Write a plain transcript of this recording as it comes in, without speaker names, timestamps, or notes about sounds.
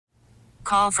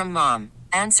call from mom.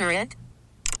 Answer it.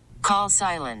 Call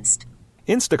silenced.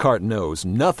 Instacart knows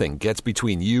nothing gets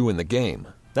between you and the game.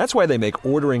 That's why they make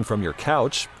ordering from your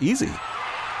couch easy.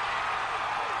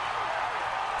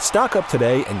 Stock up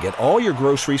today and get all your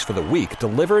groceries for the week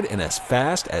delivered in as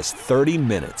fast as 30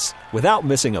 minutes without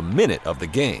missing a minute of the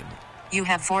game. You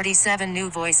have 47 new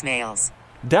voicemails.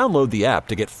 Download the app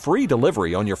to get free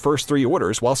delivery on your first 3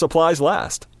 orders while supplies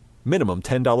last. Minimum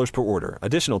 $10 per order.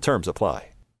 Additional terms apply.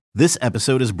 This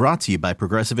episode is brought to you by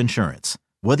Progressive Insurance.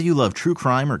 Whether you love true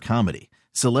crime or comedy,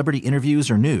 celebrity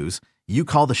interviews or news, you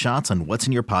call the shots on what's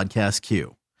in your podcast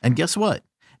queue. And guess what?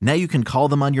 Now you can call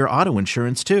them on your auto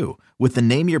insurance too with the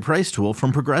Name Your Price tool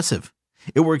from Progressive.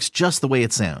 It works just the way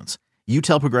it sounds. You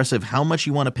tell Progressive how much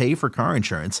you want to pay for car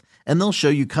insurance, and they'll show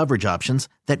you coverage options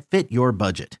that fit your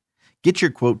budget. Get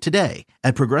your quote today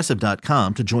at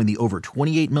Progressive.com to join the over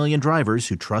 28 million drivers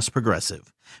who trust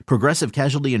Progressive. Progressive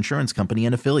Casualty Insurance Company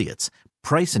and Affiliates.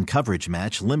 Price and coverage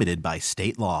match limited by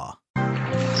state law.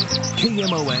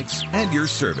 KMOX at your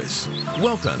service.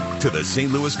 Welcome to the St.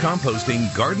 Louis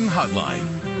Composting Garden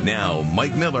Hotline. Now,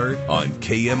 Mike Miller on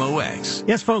KMOX.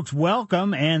 Yes, folks,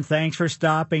 welcome and thanks for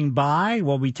stopping by.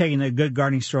 We'll be taking a good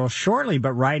gardening stroll shortly,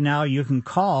 but right now you can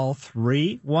call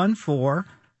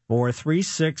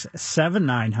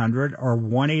 314-436-7900 or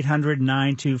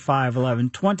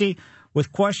 1-800-925-1120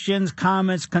 with questions,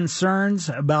 comments, concerns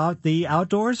about the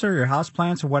outdoors or your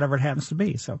houseplants or whatever it happens to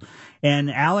be. And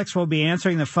Alex will be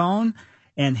answering the phone,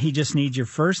 and he just needs your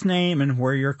first name and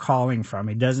where you're calling from.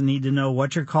 He doesn't need to know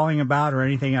what you're calling about or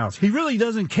anything else. He really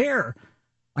doesn't care.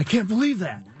 I can't believe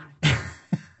that.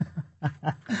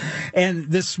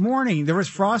 And this morning, there was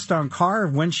frost on car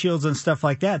windshields and stuff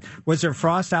like that. Was there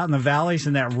frost out in the valleys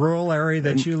in that rural area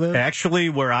that you live? Actually,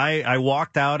 where I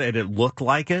walked out and it looked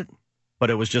like it, but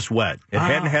it was just wet. It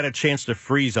hadn't had a chance to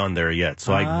freeze on there yet,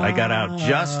 so I got out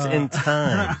just in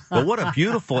time. But what a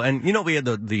beautiful, and you know, we had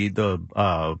the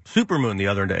supermoon the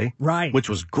other day, right? Which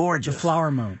was gorgeous. The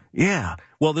flower moon. Yeah.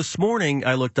 Well, this morning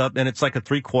I looked up and it's like a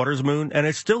 3/4 moon, and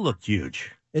it still looked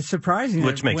huge. It's surprising.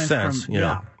 Which makes sense, you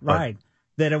know. Right.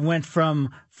 That it went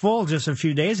from full just a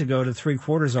few days ago to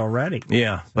 3/4 already.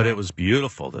 Yeah, but it was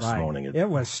beautiful this morning. It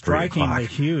was strikingly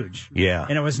huge. Yeah.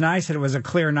 And it was nice that it was a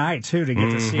clear night, too, to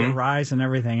get to see it rise and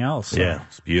everything else. So. Yeah,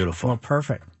 it's beautiful. Well,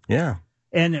 perfect. Yeah.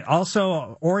 And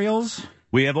also Orioles?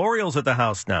 We have Orioles at the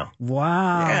house now.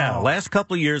 Wow. Yeah, last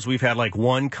couple of years we've had like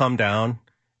one come down,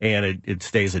 and it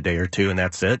stays a day or two, and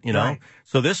that's it, you know. Right.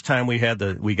 So this time we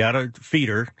got a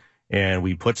feeder, and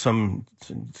we put some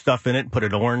stuff in it, put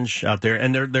an orange out there,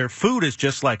 and their food is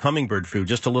just like hummingbird food,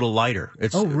 just a little lighter.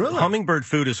 Oh, really? Hummingbird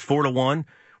food is 4-1.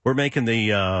 We're making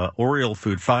the Oriole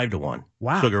food 5-1.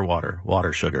 Wow. Sugar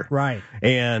water sugar. Right.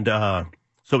 And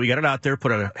so we got it out there,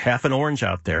 put a half an orange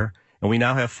out there, and we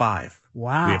now have 5.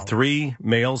 Wow. We have 3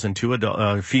 males and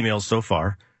 2 females so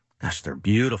far. Gosh, they're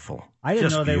beautiful. I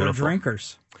didn't know they were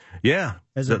drinkers. Yeah.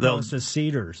 As opposed to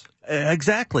cedars.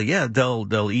 Exactly, yeah.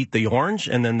 They'll eat the orange,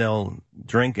 and then they'll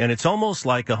drink, and it's almost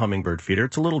like a hummingbird feeder.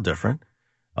 It's a little different.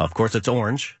 Of course, it's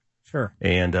orange. Sure.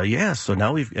 And, so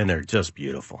now and they're just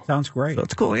beautiful. Sounds great. So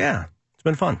it's cool, yeah. It's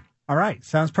been fun. All right.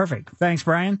 Sounds perfect. Thanks,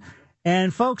 Brian.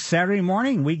 And, folks, Saturday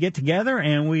morning, we get together,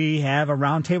 and we have a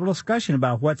roundtable discussion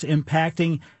about what's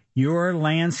impacting your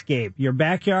landscape, your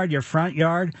backyard, your front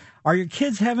yard. Are your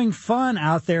kids having fun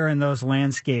out there in those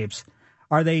landscapes?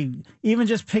 Are they even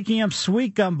just picking up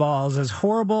sweet gum balls? As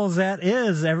horrible as that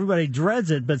is, everybody dreads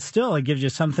it, but still it gives you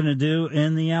something to do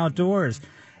in the outdoors.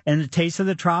 And the taste of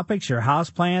the tropics, your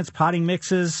houseplants, potting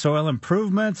mixes, soil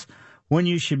improvements, when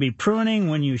you should be pruning,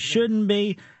 when you shouldn't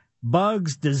be,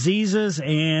 bugs, diseases,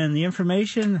 and the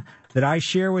information that I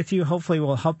share with you hopefully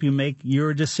will help you make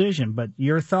your decision. But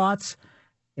your thoughts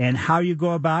and how you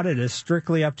go about it is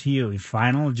strictly up to you,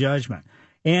 final judgment.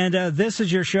 And this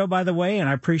is your show, by the way, and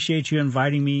I appreciate you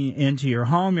inviting me into your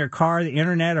home, your car, the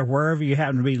internet, or wherever you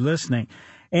happen to be listening.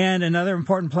 And another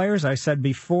important player, as I said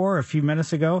before a few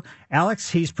minutes ago, Alex,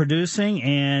 he's producing,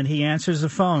 and he answers the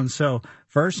phone. So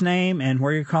first name and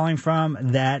where you're calling from,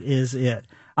 that is it.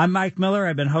 I'm Mike Miller.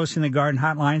 I've been hosting the Garden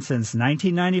Hotline since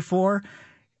 1994.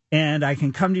 And I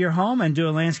can come to your home and do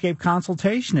a landscape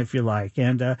consultation if you like.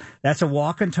 And that's a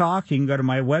walk and talk. You can go to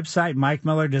my website,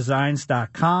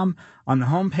 MikeMillerDesigns.com. On the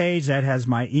homepage, that has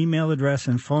my email address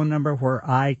and phone number where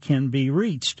I can be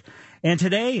reached. And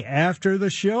today, after the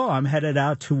show, I'm headed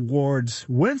out towards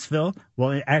Wentzville.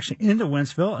 Well, actually into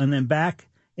Wentzville and then back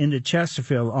into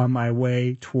Chesterfield on my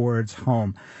way towards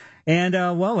home. And,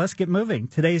 let's get moving.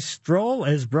 Today's stroll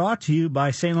is brought to you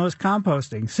by St. Louis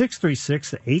Composting,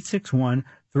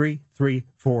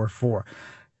 636-861-3344.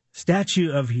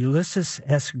 Statue of Ulysses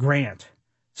S. Grant,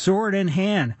 sword in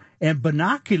hand, and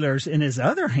binoculars in his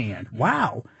other hand.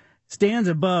 Wow. Stands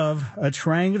above a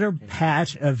triangular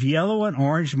patch of yellow and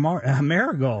orange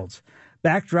marigolds,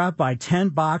 backdrop by 10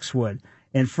 boxwood.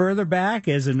 And further back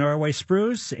is a Norway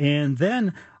spruce, and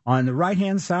then on the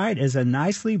right-hand side is a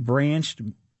nicely branched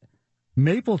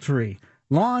maple tree.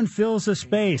 Lawn fills the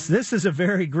space. This is a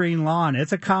very green lawn.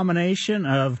 It's a combination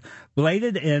of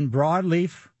bladed and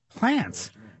broadleaf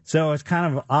plants. So it's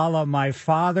kind of a la my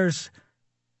father's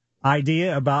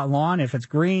idea about lawn. If it's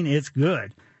green, it's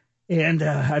good. And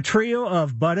a trio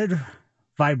of budded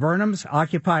viburnums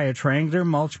occupy a triangular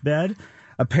mulch bed.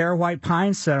 A pair of white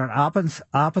pines set on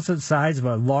opposite sides of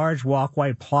a large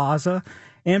walkway plaza.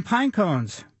 And pine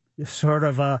cones sort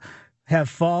of have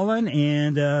fallen,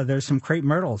 and there's some crepe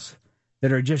myrtles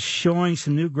that are just showing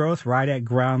some new growth right at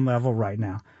ground level right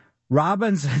now.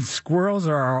 Robins and squirrels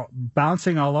are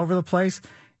bouncing all over the place.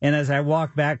 And as I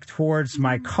walk back towards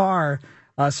my car,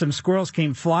 some squirrels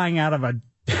came flying out of a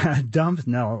dump.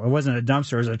 No, it wasn't a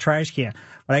dumpster. It was a trash can.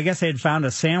 But I guess they had found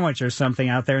a sandwich or something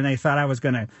out there, and they thought I was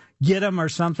going to get them or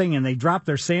something, and they dropped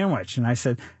their sandwich. And I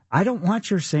said, I don't want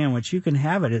your sandwich. You can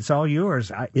have it. It's all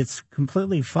yours. It's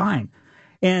completely fine.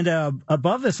 And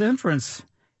above this entrance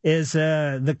is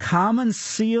the common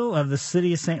seal of the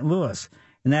city of St. Louis,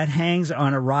 and that hangs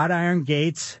on a wrought iron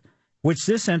gates, which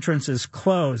this entrance is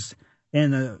closed.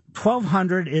 And the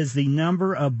 1200 is the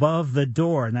number above the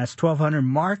door, and that's 1200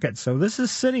 Market. So this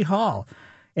is City Hall,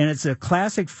 and it's a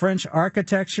classic French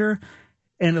architecture.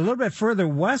 And a little bit further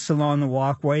west along the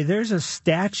walkway, there's a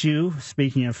statue,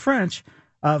 speaking of French,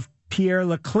 of Pierre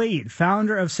Laclede,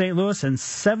 founder of St. Louis in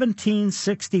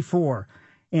 1764.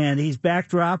 And he's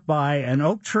backdropped by an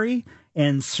oak tree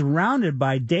and surrounded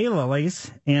by daylilies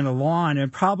and a lawn,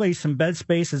 and probably some bed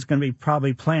space is going to be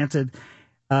probably planted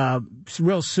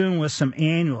real soon with some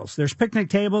annuals. There's picnic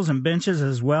tables and benches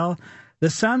as well. The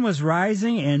sun was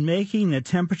rising and making the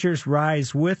temperatures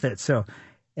rise with it. So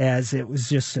as it was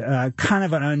just kind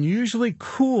of an unusually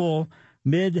cool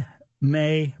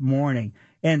mid-May morning.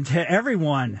 And to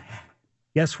everyone,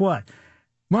 guess what?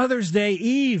 Mother's Day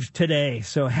Eve today.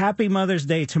 So happy Mother's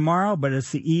Day tomorrow, but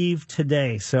it's the eve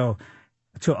today. So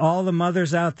to all the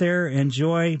mothers out there,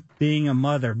 enjoy being a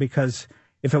mother, because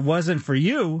if it wasn't for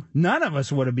you, none of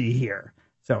us would be here.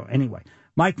 So anyway,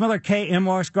 Mike Miller,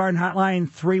 KMOX Garden Hotline,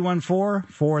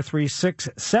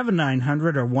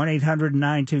 314-436-7900 or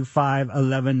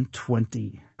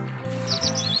 1-800-925-1120.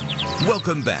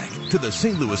 Welcome back to the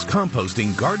St. Louis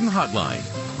Composting Garden Hotline.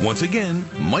 Once again,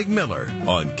 Mike Miller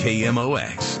on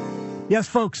KMOX. Yes,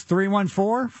 folks,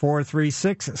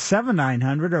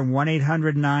 314-436-7900 or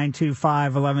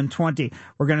 1-800-925-1120.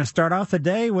 We're going to start off the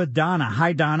day with Donna.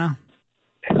 Hi, Donna.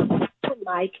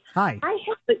 Mike. Hi.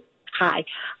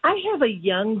 I have a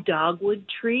young dogwood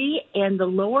tree, and the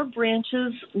lower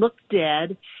branches look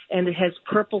dead, and it has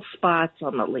purple spots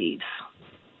on the leaves.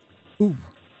 Ooh.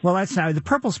 Well, that's not the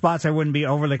purple spots. I wouldn't be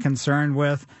overly concerned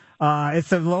with. If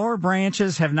the lower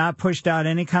branches have not pushed out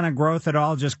any kind of growth at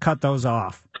all, just cut those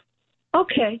off.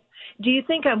 Okay. Do you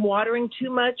think I'm watering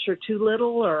too much or too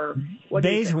little, or what?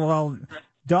 Well,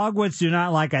 dogwoods do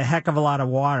not like a heck of a lot of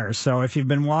water. So if you've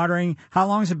been watering, how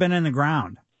long has it been in the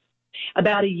ground?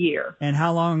 About a year. And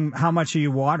how much are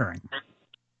you watering?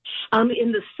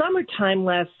 In the summertime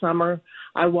last summer,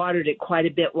 I watered it quite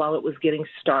a bit while it was getting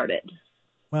started.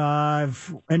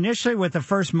 Initially, with the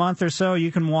first month or so,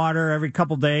 you can water every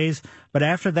couple days. But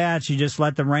after that, you just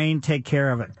let the rain take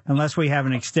care of it, unless we have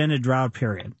an extended drought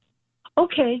period.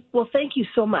 Okay. Well, thank you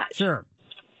so much. Sure.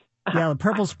 Yeah, the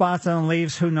purple spots on the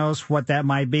leaves, who knows what that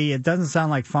might be. It doesn't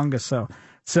sound like fungus, so.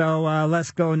 So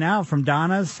let's go now from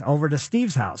Donna's over to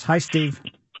Steve's house. Hi, Steve.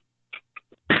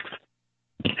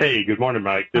 Hey, good morning,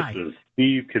 Mike. This is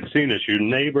Steve Katsinas,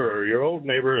 your old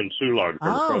neighbor in Soulard.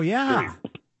 Oh, yeah.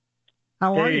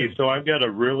 How are you? Hey, so I've got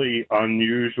a really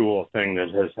unusual thing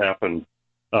that has happened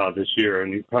this year,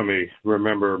 and you probably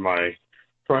remember my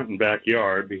front and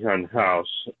backyard behind the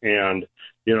house. And,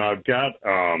 I've got,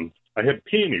 I have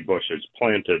peony bushes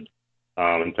planted.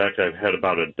 In fact, I've had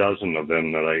about a dozen of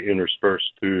them that I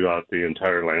interspersed throughout the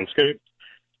entire landscape.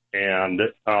 And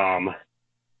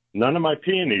none of my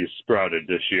peonies sprouted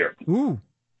this year. Ooh.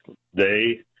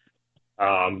 They,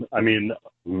 and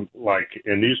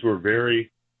these were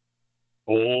very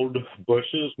old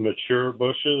bushes, mature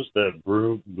bushes that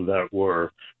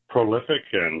were prolific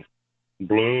and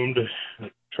bloomed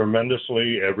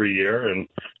tremendously every year. And,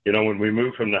 when we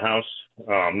moved from the house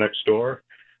next door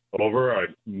over, I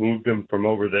moved them from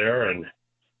over there, and,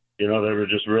 they were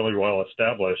just really well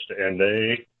established, and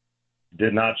they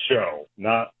did not show,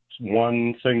 not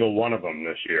one single one of them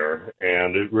this year.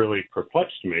 And it really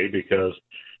perplexed me because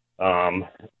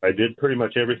I did pretty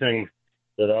much everything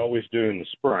that I always do in the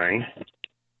spring,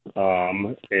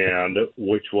 and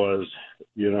which was,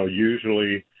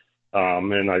 usually,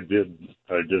 and I did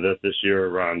that this year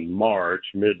around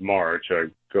mid-March. I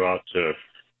go out to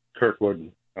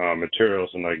Kirkwood Materials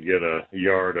and I get a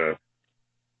yard of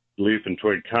leaf and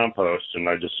twig compost, and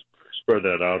I just spread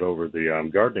that out over the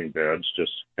gardening beds,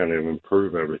 just kind of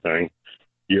improve everything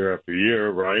year after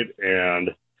year, right?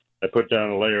 And I put down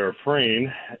a layer of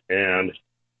freen, and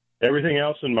everything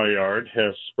else in my yard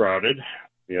has sprouted.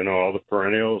 All the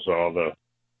perennials,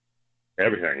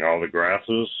 everything, all the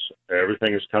grasses,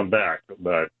 everything has come back,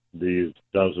 but these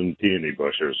dozen peony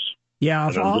bushes. Yeah,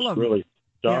 if and I'm all just of really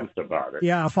stumped about it.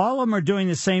 Yeah, if all of them are doing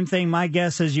the same thing, my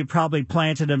guess is you probably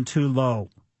planted them too low.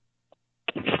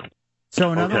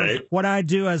 So in other words, what I'd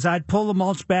do is I'd pull the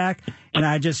mulch back and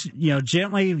I just,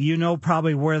 gently,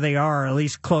 probably where they are, at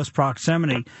least close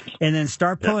proximity, and then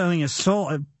start pulling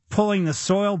the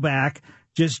soil back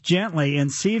just gently and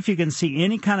see if you can see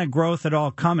any kind of growth at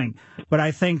all coming. But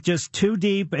I think just too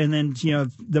deep and then,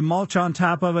 the mulch on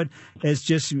top of it is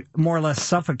just more or less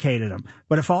suffocated them.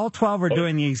 But if all 12 are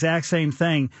doing the exact same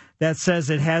thing, that says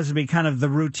it has to be kind of the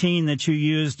routine that you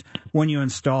used when you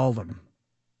installed them.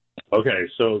 Okay,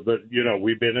 so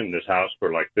we've been in this house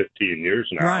for like 15 years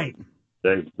now. Right.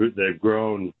 They've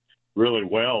grown really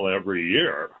well every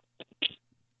year.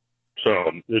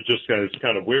 So it's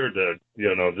kind of weird that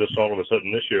just all of a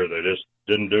sudden this year they just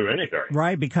didn't do anything.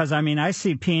 Right, because I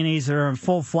see peonies that are in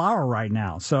full flower right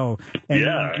now. So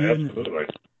absolutely.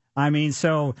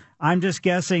 So I'm just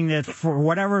guessing that for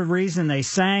whatever reason they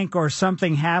sank or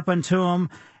something happened to them,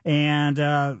 and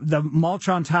the mulch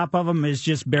on top of them has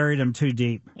just buried them too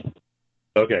deep.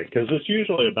 Okay, because it's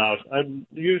usually I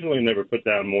usually never put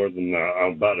down more than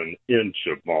about an inch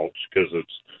of mulch because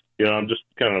it's, I'm just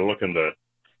kind of looking to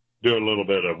do a little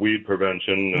bit of weed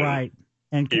prevention and, right.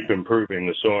 And keep improving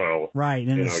the soil, right,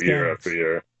 and year after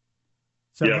year.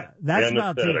 So that's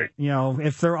about it.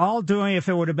 If they're all doing, if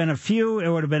it would have been a few, it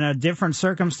would have been a different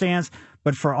circumstance.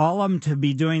 But for all of them to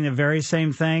be doing the very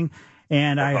same thing,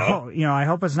 and I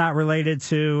hope it's not related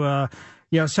to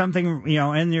something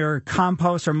in your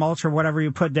compost or mulch or whatever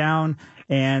you put down,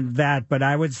 and that. But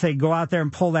I would say go out there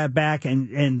and pull that back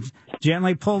and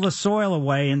gently pull the soil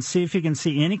away and see if you can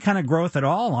see any kind of growth at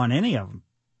all on any of them.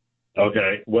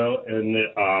 Okay, well, and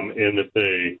if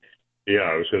they. Yeah,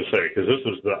 I was going to say, because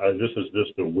this is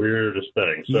just the weirdest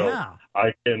thing. So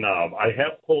I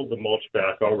have pulled the mulch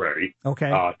back already. Okay.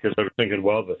 Because I was thinking,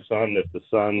 well, if the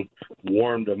sun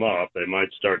warmed them up, they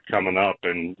might start coming up,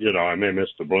 and I may miss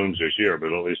the blooms this year,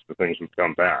 but at least the things would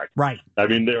come back. Right. I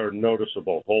mean, there are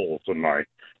noticeable holes in my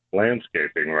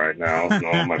landscaping right now and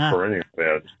all my perennial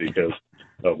beds because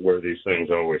of where these things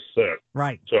always sit.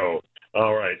 Right. So,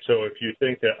 all right. So if you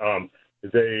think that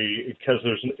because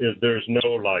there's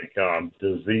no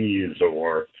disease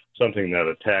or something that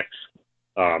attacks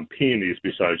peonies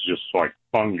besides just like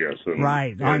fungus and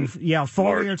right,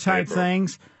 foliar type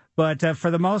things. But for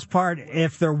the most part,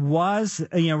 if there was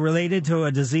related to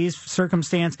a disease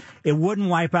circumstance, it wouldn't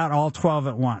wipe out all 12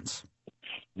 at once.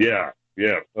 Yeah,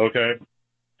 okay,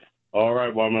 all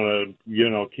right. Well, I'm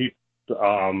gonna keep.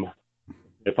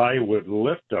 If I would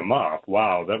lift them up,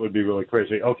 wow, that would be really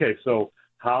crazy. Okay, so.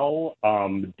 How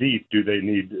deep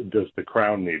does the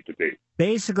crown need to be?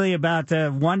 Basically, about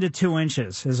 1 to 2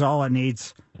 inches is all it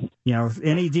needs.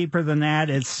 Any deeper than that,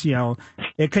 it's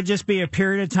it could just be a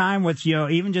period of time with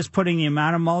even just putting the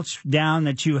amount of mulch down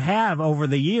that you have over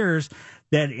the years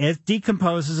that it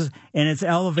decomposes and it's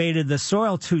elevated the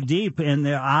soil too deep in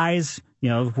the eyes.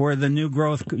 Where the new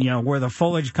growth, where the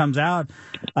foliage comes out,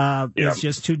 it's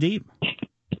just too deep.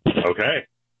 Okay,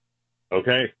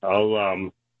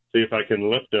 I'll see if I can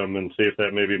lift them and see if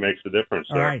that maybe makes a difference.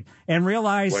 All right. And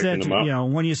realize that,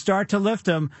 when you start to lift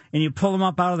them and you pull them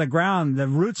up out of the ground, the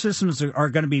root systems are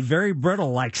going to be very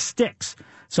brittle like sticks.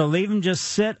 So leave them just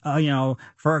sit,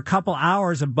 for a couple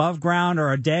hours above ground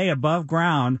or a day above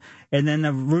ground, and then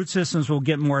the root systems will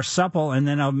get more supple, and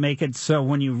then it'll make it so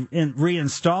when you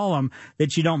reinstall them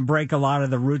that you don't break a lot of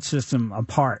the root system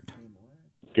apart.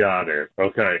 Got it.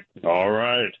 Okay. All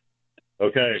right.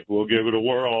 Okay, we'll give it a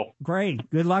whirl. Great.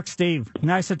 Good luck, Steve.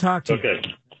 Nice to talk to you. Okay.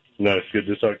 Nice. Good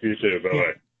to talk to you, too.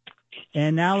 Bye-bye.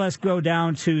 And now let's go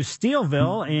down to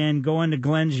Steelville and go into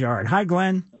Glenn's yard. Hi,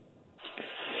 Glenn.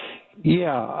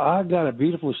 Yeah, I've got a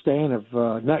beautiful stand of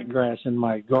nutgrass in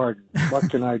my garden.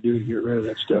 What can I do to get rid of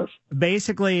that stuff?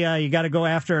 Basically, you got to go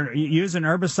after, use an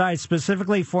herbicide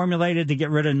specifically formulated to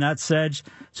get rid of nut sedge.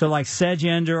 So like sedge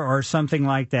ender or something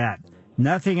like that.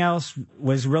 Nothing else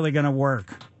was really going to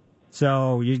work.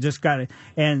 So you just got to,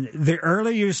 and the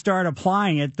earlier you start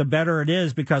applying it, the better it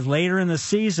is, because later in the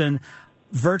season,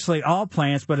 virtually all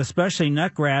plants, but especially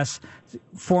nutgrass,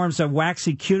 forms a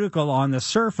waxy cuticle on the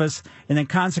surface, and then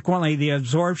consequently the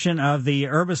absorption of the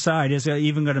herbicide is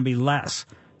even going to be less.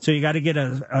 So you got to get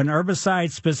an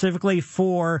herbicide specifically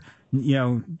for,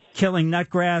 killing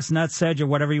nutgrass, nutsedge, or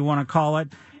whatever you want to call it,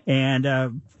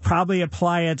 and probably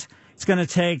apply it. It's going to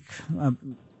take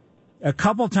a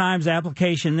couple times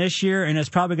application this year, and it's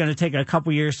probably going to take a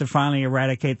couple years to finally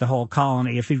eradicate the whole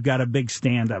colony if you've got a big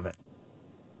stand of it.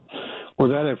 Will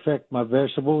that affect my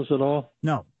vegetables at all?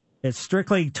 No. It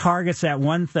strictly targets that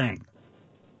one thing.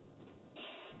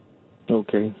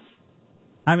 Okay.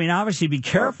 I mean, obviously be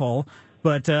careful,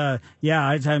 but get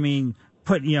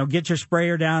your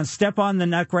sprayer down, step on the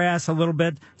nutgrass a little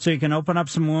bit so you can open up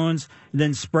some wounds,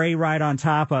 then spray right on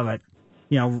top of it.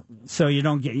 So you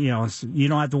don't get, you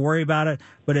don't have to worry about it,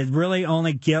 but it really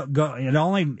only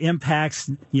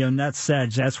impacts, nut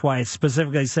sedge. That's why it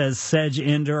specifically says sedge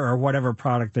ender or whatever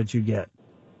product that you get.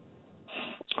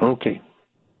 Okay.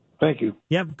 Thank you.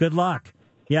 Yep. Good luck.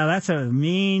 Yeah, that's a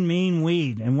mean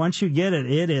weed. And once you get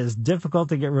it, it is difficult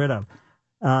to get rid of.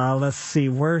 Let's see.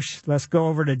 Let's go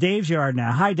over to Dave's yard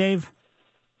now. Hi, Dave.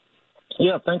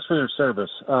 Yeah, thanks for your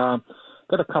service.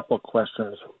 Got a couple of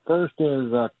questions. First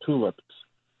is tulips.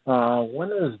 When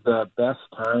is the best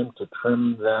time to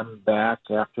trim them back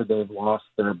after they've lost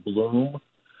their bloom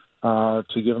to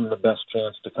give them the best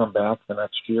chance to come back the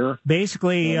next year?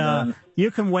 Basically,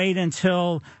 you can wait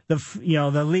until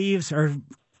the leaves are,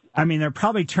 they're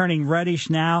probably turning reddish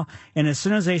now, and as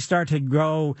soon as they start to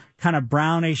grow kind of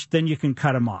brownish, then you can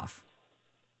cut them off.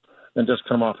 And just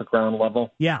come off at ground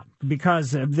level? Yeah,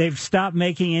 because they've stopped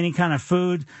making any kind of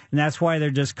food, and that's why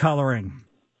they're just coloring.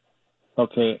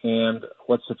 Okay, and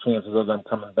what's the chances of them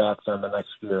coming back then the next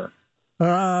year?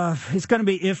 It's going to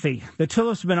be iffy. The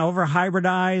tulips have been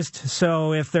over-hybridized,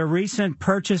 so if they're recent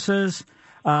purchases,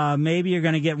 maybe you're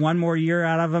going to get one more year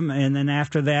out of them, and then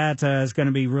after that, it's going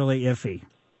to be really iffy.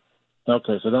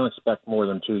 Okay, so don't expect more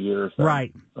than 2 years then.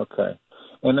 Right. Okay.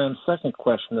 And then second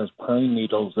question is pine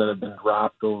needles that have been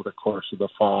dropped over the course of the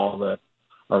fall that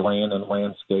are laying in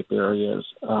landscape areas.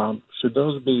 Should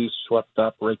those be swept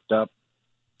up, raked up?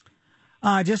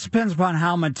 It just depends upon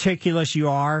how meticulous you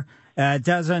are. It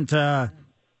doesn't,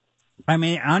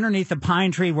 underneath the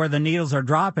pine tree where the needles are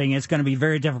dropping, it's going to be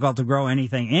very difficult to grow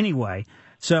anything anyway.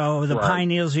 So the pine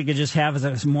needles you could just have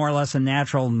as more or less a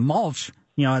natural mulch,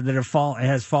 that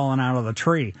has fallen out of the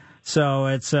tree. So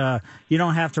it's, you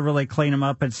don't have to really clean them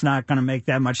up. It's not going to make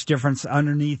that much difference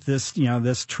underneath this,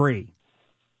 this tree.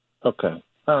 Okay.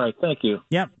 All right. Thank you.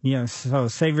 Yep. So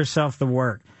save yourself the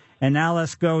work. And now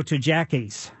let's go to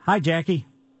Jackie's. Hi, Jackie.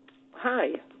 Hi.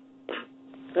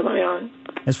 Am I on?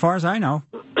 As far as I know.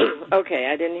 Okay,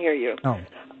 I didn't hear you. Oh.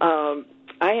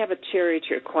 I have a cherry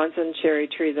tree, a Kwanzaa cherry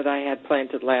tree that I had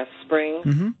planted last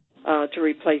spring to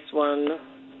replace one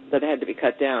that had to be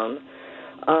cut down.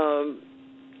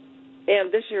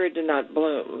 And this year it did not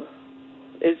bloom.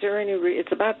 Is there any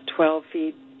it's about 12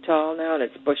 feet tall now, and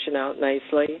it's bushing out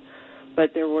nicely,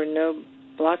 but there were no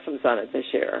blossoms on it this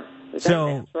year. Is that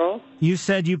natural? You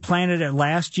said you planted it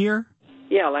last year?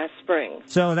 Yeah, last spring.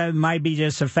 So that might be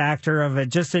just a factor of it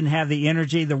just didn't have the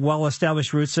energy, the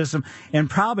well-established root system, and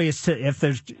probably if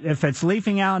it's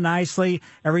leafing out nicely,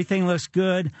 everything looks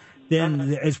good,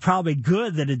 then it's probably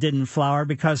good that it didn't flower,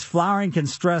 because flowering can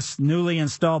stress newly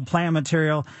installed plant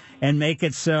material and make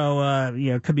it so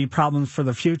could be problems for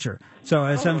the future. So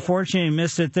it's unfortunate you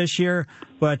missed it this year,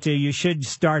 but you should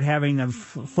start having the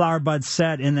flower buds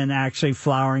set and then actually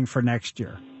flowering for next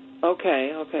year.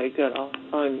 Okay, good.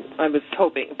 I was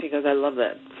hoping, because I love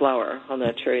that flower on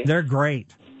that tree. They're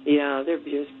great. Yeah, they're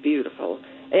just beautiful.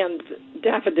 And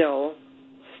daffodil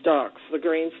stalks, the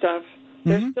green stuff,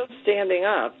 they're still standing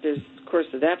up. Of course,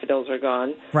 the daffodils are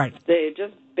gone. Right. They're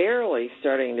just barely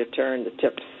starting to turn the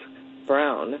tips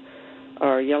brown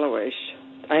or yellowish.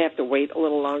 I have to wait a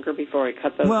little longer before I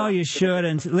cut those. Well, off. you should,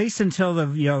 and at least until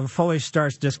the foliage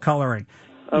starts discoloring.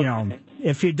 Okay.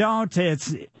 If you don't,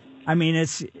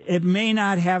 it may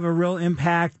not have a real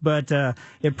impact, but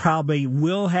it probably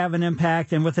will have an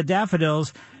impact. And with the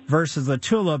daffodils versus the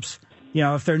tulips,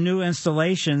 if they're new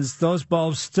installations, those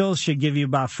bulbs still should give you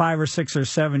about 5 or 6 or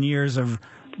 7 years of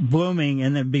blooming,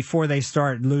 and then before they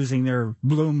start losing their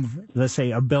bloom, let's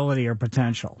say, ability or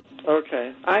potential.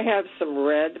 Okay. I have some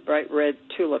bright red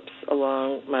tulips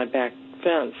along my back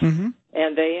fence,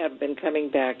 and they have been coming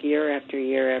back year after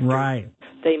year after Right. year.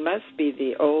 They must be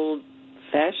the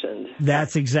old-fashioned.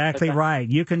 That's exactly right.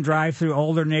 You can drive through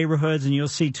older neighborhoods, and you'll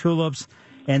see tulips,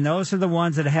 and those are the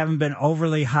ones that haven't been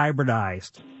overly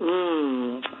hybridized.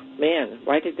 Man,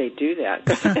 they do that?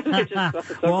 'Cause they're just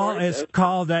so Well, gorgeous. it's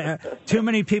called too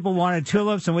many people wanted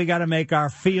tulips, and we got to make our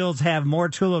fields have more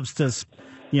tulips to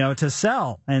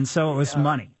sell, and so it was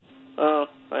money.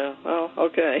 Oh,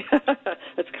 okay.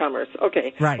 That's commerce.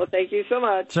 Okay. Right. Well, thank you so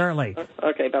much. Certainly.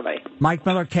 Okay, bye-bye. Mike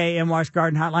Miller, KMOX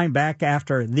Garden Hotline, back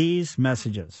after these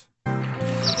messages.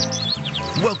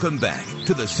 Welcome back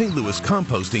to the St. Louis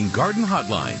Composting Garden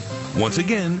Hotline. Once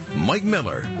again, Mike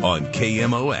Miller on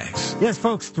KMOX. Yes,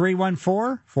 folks,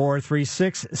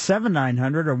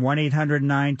 314-436-7900 or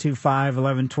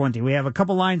 1-800-925-1120. We have a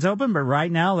couple lines open, but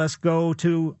right now let's go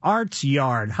to Art's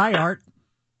yard. Hi, Art.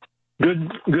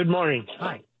 Good morning.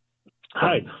 Hi.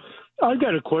 I've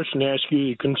got a question to ask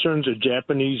you. It concerns a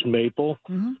Japanese maple,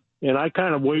 and I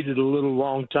kind of waited a little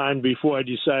long time before I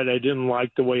decided I didn't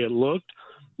like the way it looked.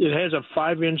 It has a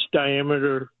 5-inch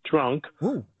diameter trunk,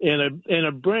 and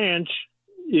a branch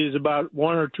is about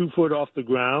 1 or 2 foot off the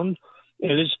ground,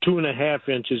 and it's 2.5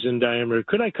 inches in diameter.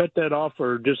 Could I cut that off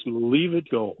or just leave it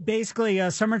go? Basically,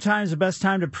 summertime is the best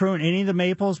time to prune any of the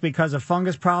maples because of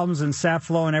fungus problems and sap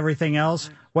flow and everything else.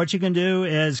 What you can do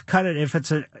is cut it. If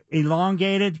it's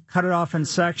elongated, cut it off in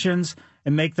sections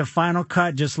and make the final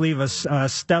cut. Just leave a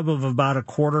stub of about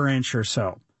 1/4 inch or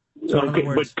so. So okay,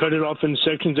 but cut it off in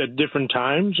sections at different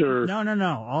times, or?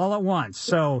 No, all at once.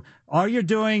 So all you're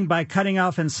doing by cutting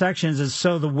off in sections is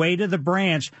so the weight of the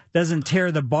branch doesn't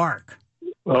tear the bark.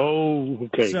 Oh,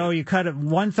 okay. So you cut it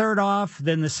 1/3 off,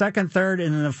 then the second third,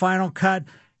 and then the final cut,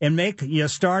 and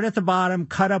start at the bottom,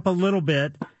 cut up a little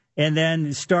bit, and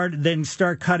then start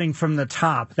cutting from the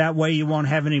top. That way you won't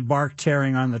have any bark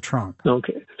tearing on the trunk.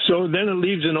 Okay. So then it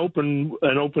leaves an open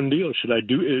deal. Should I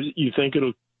you think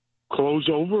it'll close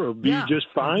over or be just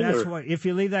fine? That's what. If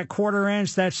you leave that 1/4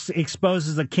 inch, that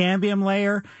exposes the cambium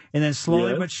layer, and then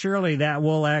slowly but surely that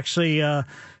will actually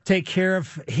take care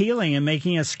of healing and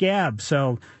making a scab.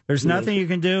 So there's nothing you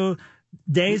can do.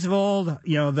 Days of old,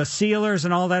 the sealers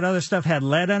and all that other stuff had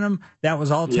lead in them. That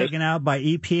was all taken out by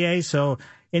EPA. So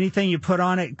anything you put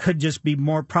on it could just be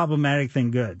more problematic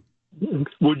than good.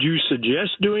 Would you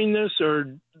suggest doing this,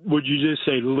 or would you just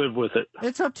say live with it?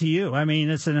 It's up to you. I mean,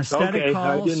 it's an aesthetic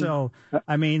call. So,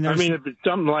 if it's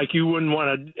something like you wouldn't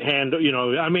want to handle,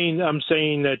 I'm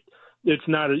saying that it's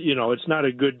not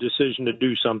a good decision to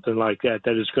do something like that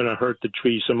is going to hurt the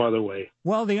tree some other way.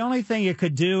 Well, the only thing you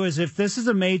could do is if this is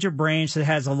a major branch that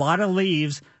has a lot of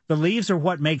leaves, the leaves are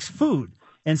what makes food.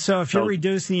 And so if you're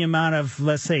reducing the amount of,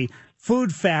 let's say,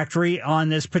 food factory on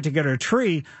this particular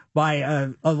tree by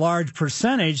a large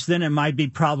percentage, then it might be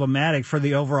problematic for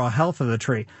the overall health of the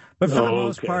tree. But for the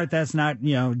most part, that's not,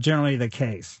 generally the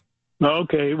case.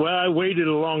 Okay. Well, I waited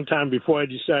a long time before I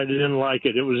decided I didn't like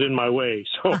it. It was in my way.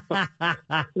 So, and,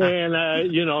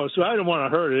 so I don't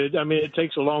want to hurt it. I mean, it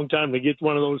takes a long time to get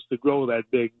one of those to grow that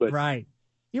big. But right.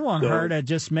 You won't hurt it.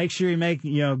 Just make sure you make,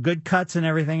 good cuts and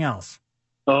everything else.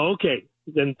 Oh, okay.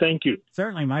 Then thank you.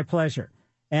 Certainly. My pleasure.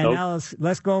 And now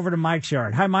let's go over to Mike's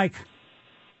yard. Hi, Mike.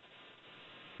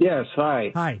 Yes,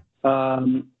 hi. Hi.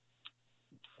 I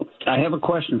have a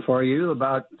question for you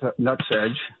about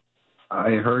nutsedge.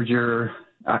 I heard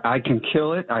I can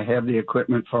kill it. I have the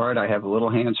equipment for it. I have a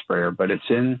little hand sprayer, but it's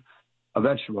in a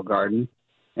vegetable garden,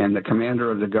 and the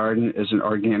commander of the garden is an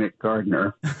organic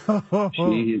gardener.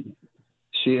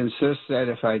 She insists that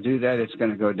if I do that, it's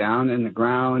going to go down in the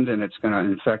ground, and it's going to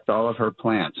infect all of her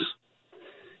plants.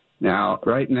 Now,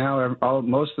 right now,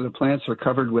 most of the plants are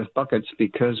covered with buckets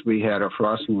because we had a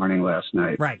frost warning last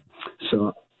night. Right.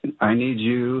 So I need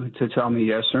you to tell me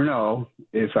yes or no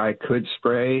if I could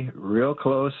spray real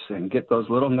close and get those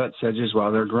little nutsedges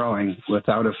while they're growing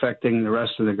without affecting the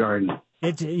rest of the garden.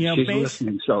 She's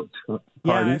listening. So,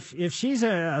 yeah, if she's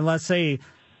let's say,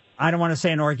 I don't want to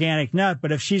say an organic nut,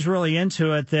 but if she's really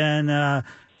into it, then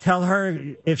tell her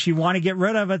if you want to get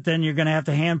rid of it, then you're going to have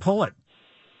to hand pull it.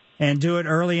 And do it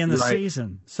early in the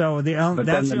season. So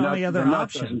that's the only other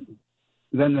option.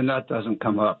 Then the nut doesn't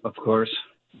come up, of course.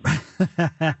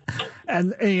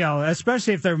 And,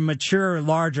 especially if they're mature,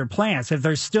 larger plants. If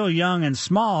they're still young and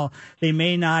small, they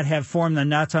may not have formed the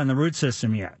nuts on the root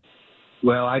system yet.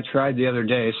 Well, I tried the other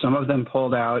day. Some of them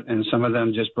pulled out and some of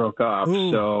them just broke off.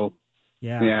 Ooh. So,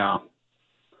 yeah.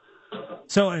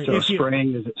 So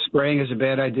spraying is a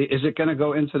bad idea. Is it going to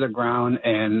go into the ground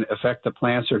and affect the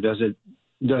plants, or does it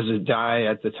die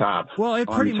at the top? Well, it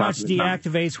pretty much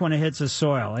deactivates when it hits the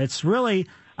soil. It's really,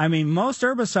 most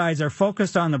herbicides are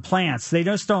focused on the plants. They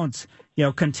just don't,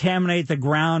 contaminate the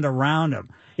ground around them.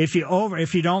 If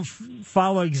you don't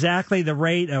follow exactly the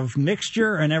rate of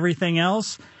mixture and everything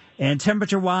else, and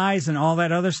temperature-wise and all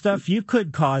that other stuff, you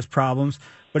could cause problems.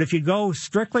 But if you go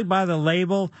strictly by the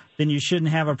label, then you shouldn't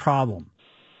have a problem.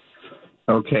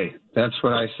 Okay, that's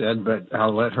what I said, but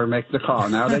I'll let her make the call.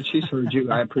 Now that she's heard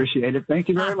you, I appreciate it. Thank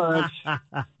you very much.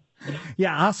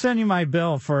 Yeah, I'll send you my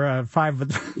bill for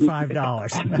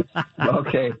 $5.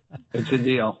 Okay, it's a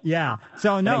deal. Yeah.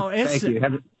 So no, thank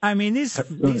you. I mean,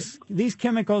 these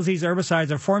chemicals, these herbicides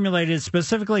are formulated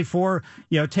specifically for,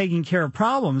 taking care of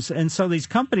problems. And so these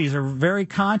companies are very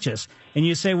conscious. And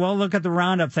you say, well, look at the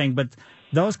Roundup thing. But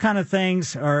those kind of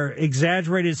things are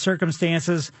exaggerated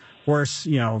circumstances where,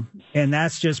 and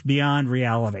that's just beyond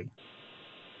reality.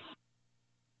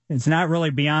 It's not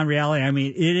really beyond reality. I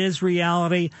mean, it is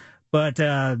reality. But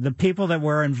the people that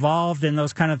were involved in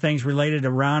those kind of things related to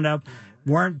Roundup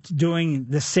weren't doing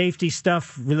the safety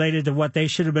stuff related to what they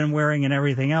should have been wearing and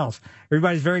everything else.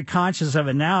 Everybody's very conscious of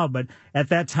it now, but at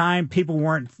that time, people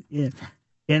weren't in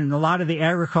a lot of the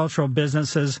agricultural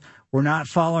businesses were not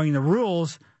following the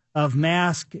rules of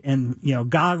mask and,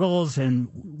 goggles and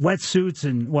wetsuits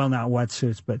and, well, not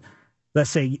wetsuits, but let's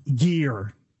say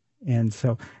gear. And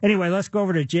so anyway, let's go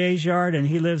over to Jay's yard, and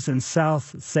he lives in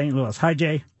South St. Louis. Hi,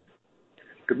 Jay.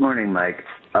 Good morning, Mike.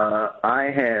 I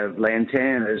have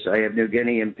lantanas, I have New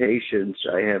Guinea impatiens,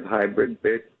 I have hybrid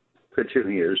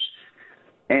petunias,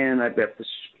 and I've got the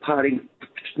potting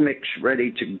mix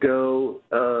ready to go.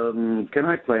 Can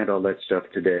I plant all that stuff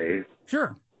today?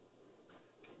 Sure.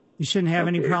 You shouldn't have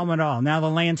any problem at all. Now, the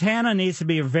lantana needs to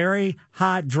be a very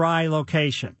hot, dry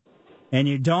location, and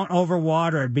you don't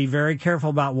overwater it. Be very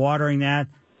careful about watering that.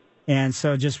 And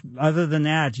so just other than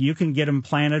that, you can get them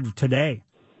planted today.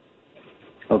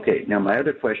 Okay. Now, my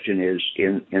other question is,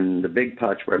 in the big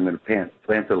pots where I'm going to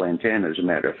plant the lantana, as a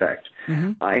matter of fact,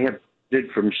 I have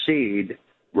did from seed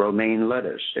romaine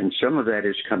lettuce, and some of that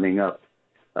is coming up.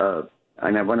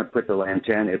 And I want to put the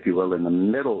lantana, if you will, in the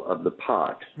middle of the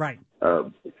pot. Right.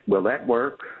 Will that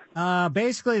work?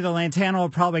 Basically, the lantana will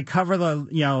probably cover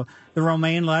the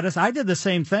romaine lettuce. I did the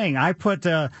same thing. I put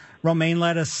romaine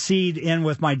lettuce seed in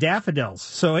with my daffodils.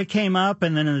 So it came up,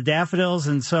 and then in the daffodils,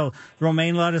 and so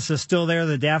romaine lettuce is still there.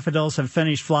 The daffodils have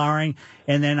finished flowering,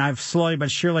 and then I've slowly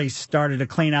but surely started to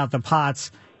clean out the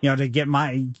pots,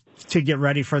 to get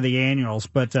ready for the annuals.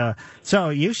 But so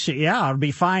you should, it'll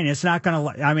be fine. It's not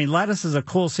going to, lettuce is a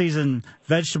cool season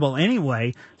vegetable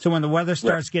anyway. So when the weather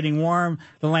starts getting warm,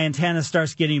 the lantana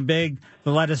starts getting big,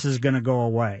 the lettuce is going to go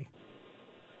away.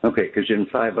 Okay, because in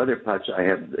 5 other pots I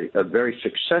have a very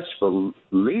successful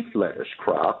leaf lettuce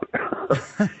crop,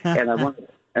 and I want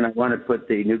to put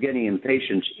the New Guinea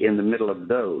impatiens in the middle of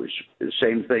those.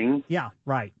 Same thing? Yeah,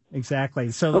 right.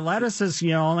 Exactly. So the lettuce is,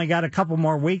 only got a couple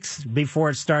more weeks before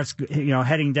it starts,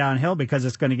 heading downhill because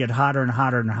it's going to get hotter and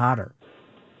hotter and hotter.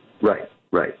 Right.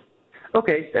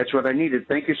 Okay, that's what I needed.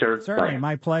 Thank you, sir. Certainly, Bye.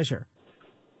 my pleasure.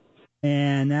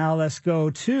 And now let's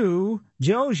go to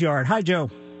Joe's yard. Hi,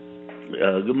 Joe.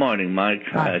 Good morning, Mike.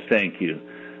 Hi. Thank you.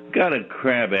 Got a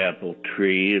crabapple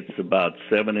tree. It's about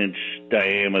 7-inch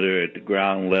diameter at the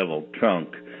ground level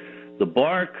trunk. The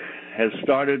bark has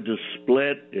started to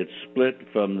split. It's split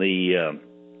from the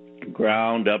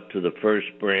ground up to the first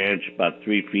branch, about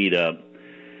 3 feet up.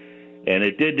 And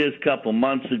it did this a couple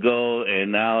months ago, and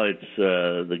now it's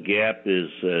the gap is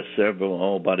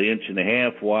about 1.5 inches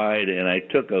wide. And I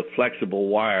took a flexible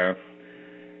wire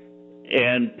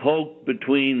and poked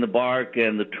between the bark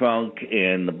and the trunk,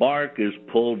 and the bark is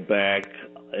pulled back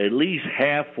at least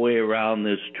halfway around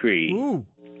this tree. Ooh.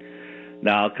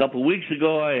 Now, a couple of weeks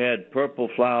ago, I had purple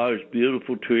flowers,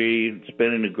 beautiful tree. It's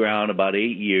been in the ground about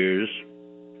 8 years.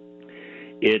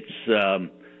 It's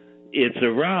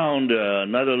around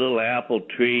another little apple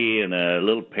tree and a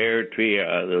little pear tree,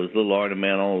 those little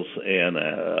ornamentals, and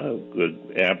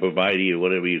arborvitae, or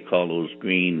whatever you call those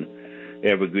green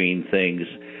evergreen things.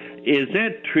 Is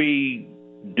that tree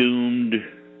doomed?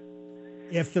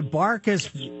 If the bark is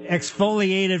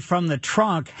exfoliated from the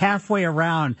trunk halfway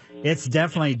around, it's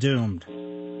definitely doomed.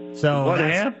 So what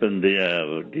happened?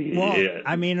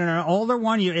 In an older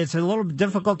one, it's a little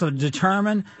difficult to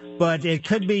determine, but it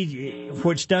could be,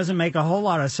 which doesn't make a whole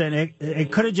lot of sense.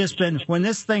 It could have just been, when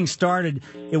this thing started,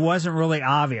 it wasn't really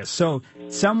obvious. So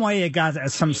some way it got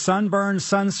some sunburn,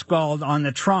 sun scald on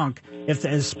the trunk,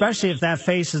 especially if that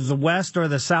faces the west or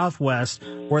the southwest,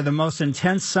 where the most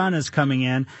intense sun is coming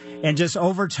in, and just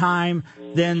over time,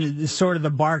 then sort of the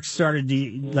bark started,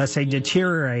 let's say,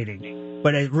 deteriorating.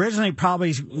 But originally,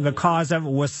 probably the cause of it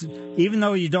was, even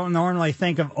though you don't normally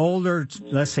think of older,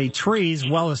 let's say, trees,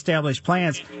 well-established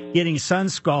plants, getting sun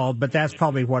scald, but that's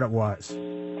probably what it was.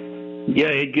 Yeah,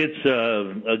 it gets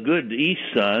a good east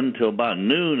sun till about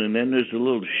noon, and then there's a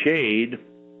little shade.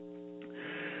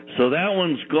 So that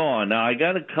one's gone. Now I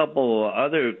got a couple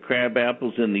other crab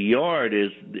apples in the yard.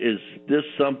 Is this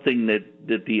something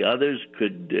that the others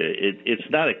could? It's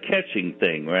not a catching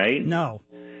thing, right? No.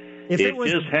 If it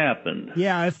just happened.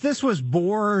 Yeah, if this was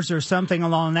borers or something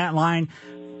along that line,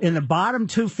 in the bottom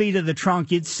 2 feet of the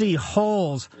trunk, you'd see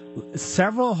holes,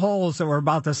 several holes that were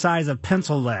about the size of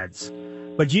pencil leads.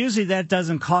 But usually that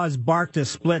doesn't cause bark to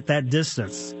split that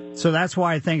distance. So that's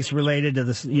why I think it's related to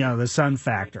the sun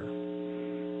factor.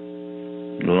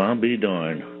 Well, I'll be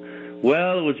darned.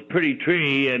 Well, it was a pretty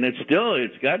tree, and it's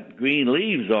got green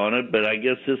leaves on it, but I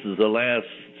guess this is the last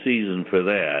season for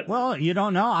that. Well, you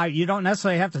don't know. You don't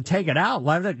necessarily have to take it out.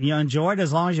 Let it. Enjoy it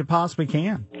as long as you possibly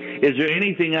can. Is there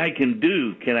anything I can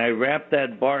do? Can I wrap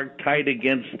that bark tight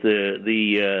against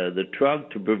the trunk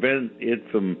to prevent it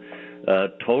from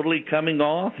totally coming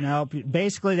off? No.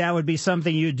 Basically, that would be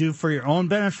something you do for your own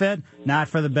benefit, not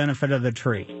for the benefit of the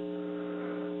tree.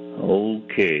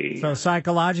 Okay. So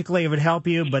psychologically, it would help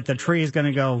you, but the tree is going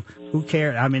to go. Who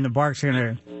cares? I mean, the bark's going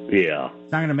to. Yeah.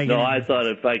 It's not going to make. No, I thought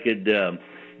if I could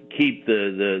keep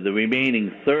the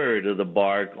remaining third of the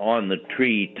bark on the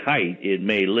tree tight, it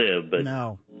may live. But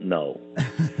no.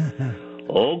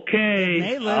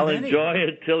 Okay. I'll enjoy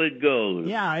it till it goes.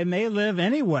 Yeah, it may live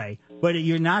anyway, but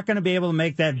you're not going to be able to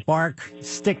make that bark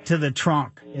stick to the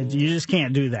trunk. You just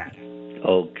can't do that.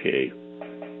 Okay.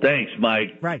 Thanks,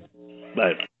 Mike. Right.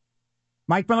 Bye.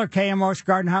 Mike Miller, KMOX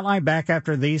Garden Hotline, back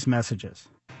after these messages.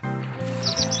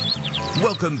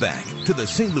 Welcome back to the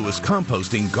St. Louis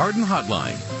Composting Garden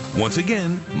Hotline. Once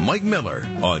again, Mike Miller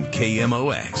on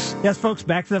KMOX. Yes, folks,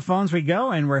 back to the phones we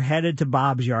go, and we're headed to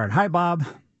Bob's yard. Hi, Bob.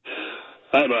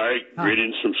 Hi, Mike. Hi.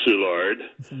 Greetings from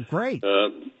Soulard. Great.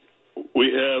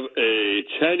 We have a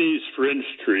Chinese fringe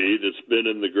tree that's been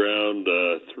in the ground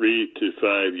 3 to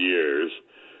 5 years.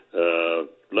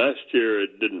 Last year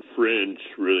it didn't fringe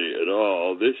really at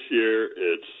all. This year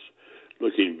it's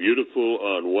looking beautiful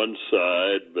on one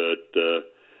side, but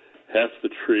half the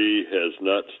tree has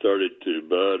not started to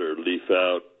bud or leaf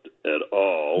out at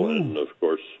all. Ooh. And, of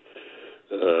course,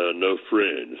 no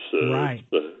fringe. So right.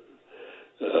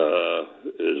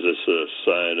 Is this a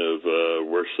sign of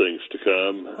worse things to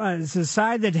come? It's a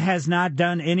side that has not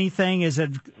done anything. Is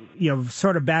it,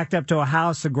 sort of backed up to a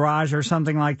house, a garage, or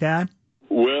something like that?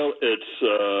 Well, it's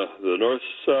the north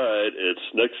side.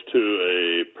 It's next to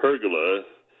a pergola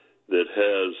that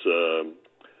has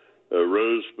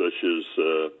rose bushes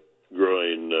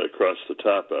growing across the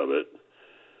top of it.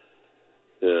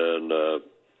 And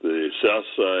the south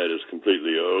side is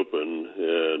completely open,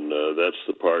 and that's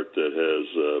the part that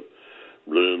has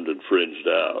bloomed and fringed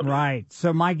out. Right.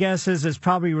 So my guess is it's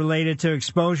probably related to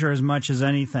exposure as much as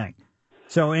anything.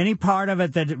 So any part of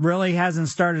it that really hasn't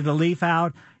started to leaf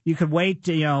out, you could wait,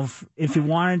 if you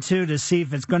wanted to see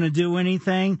if it's going to do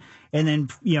anything, and then,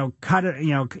 cut it,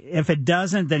 if it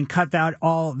doesn't, then cut that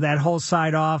whole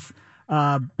side off,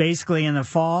 basically in the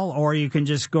fall, or you can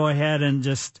just go ahead and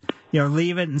just,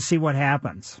 leave it and see what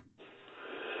happens.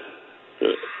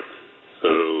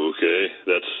 Okay.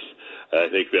 I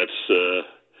think that's,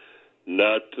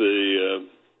 not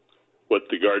what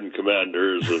the garden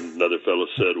commanders and another fellow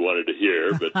said wanted to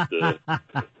hear, but,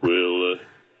 we'll,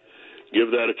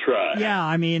 give that a try. Yeah,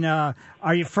 I mean, are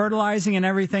you fertilizing and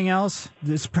everything else?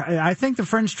 I think the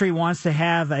fringe tree wants to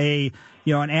have an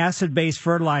acid-based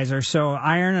fertilizer, so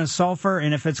iron and sulfur.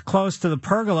 And if it's close to the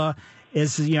pergola,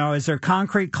 is there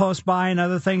concrete close by and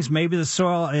other things? Maybe the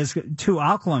soil is too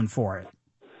alkaline for it.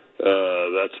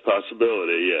 That's a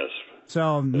possibility. Yes.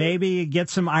 So maybe get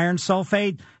some iron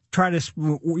sulfate. Try to,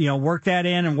 work that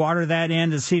in and water that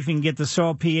in to see if you can get the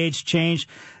soil pH changed.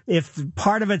 If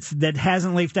part of it that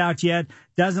hasn't leafed out yet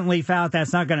doesn't leaf out,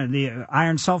 the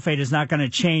iron sulfate is not going to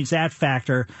change that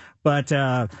factor, but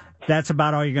that's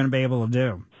about all you're going to be able to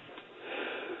do.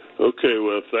 Okay,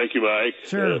 well, thank you, Mike.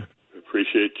 Sure.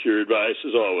 Appreciate your advice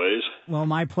as always. Well,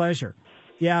 my pleasure.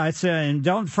 Yeah, and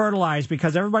don't fertilize,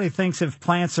 because everybody thinks if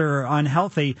plants are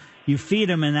unhealthy, you feed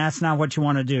them, and that's not what you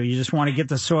want to do. You just want to get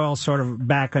the soil sort of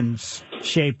back in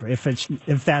shape if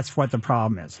that's what the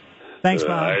problem is. Thanks,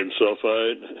 Bob. Iron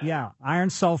sulfide? Yeah,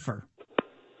 iron sulfur.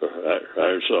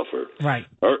 Iron sulfur. Right.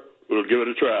 All right, we'll give it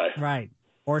a try. Right.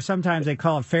 Or sometimes they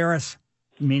call it ferrous,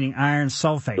 meaning iron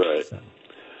sulfate. Right. So.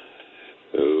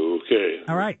 Okay.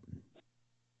 All right.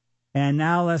 And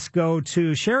now let's go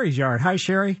to Sherry's yard. Hi,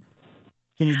 Sherry.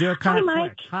 Can you do it kind of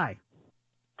quick? Hi.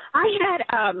 I had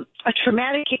a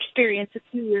traumatic experience a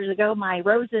few years ago. My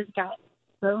roses got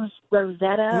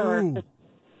rosetta.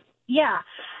 Yeah.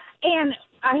 And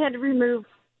I had to remove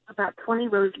about 20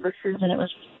 rose bushes, and it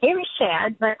was very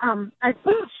sad. But I've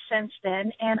moved since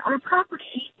then, and our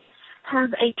property has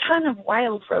a ton of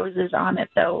wild roses on it,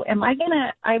 though.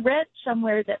 I read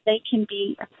somewhere that they can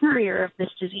be a carrier of this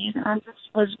disease, and I just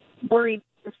was worried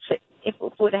if it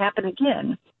would happen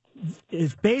again.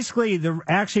 It's basically,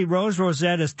 actually rose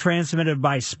rosette is transmitted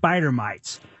by spider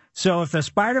mites. So if the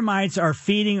spider mites are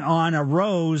feeding on a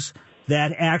rose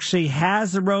that actually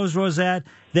has the rose rosette,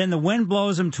 then the wind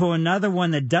blows them to another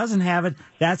one that doesn't have it.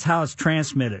 That's how it's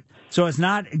transmitted. So it's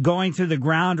not going through the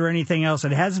ground or anything else.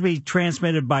 It has to be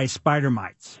transmitted by spider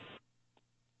mites.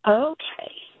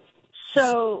 Okay.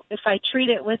 So if I treat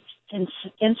it with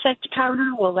insect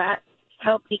powder, will that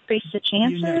help decrease the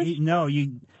chances?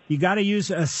 You got to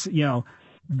use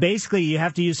basically you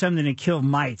have to use something to kill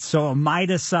mites. So a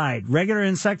miticide, regular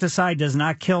insecticide does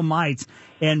not kill mites,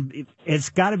 and it's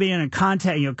got to be in a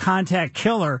contact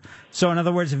killer. So in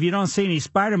other words, if you don't see any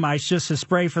spider mites, just to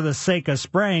spray for the sake of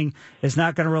spraying is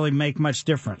not going to really make much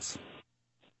difference.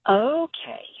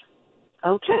 Okay.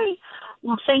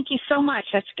 Well, thank you so much.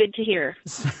 That's good to hear.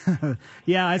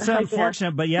 Yeah, it's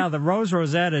unfortunate, but yeah, the rose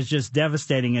rosette is just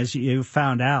devastating, as you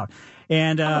found out.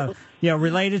 And,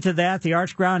 related to that, the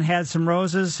Arch Ground had some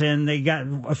roses, and they got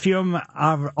a few of them,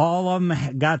 all of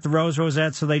them got the rose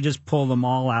rosette, so they just pulled them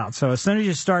all out. So as soon as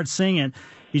you start seeing it,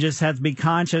 you just have to be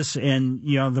conscious. And,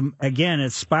 again,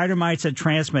 it's spider mites that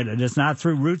transmit it. It's not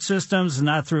through root systems, it's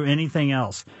not through anything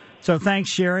else. So thanks,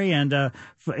 Sherry. And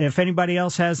if anybody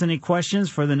else has any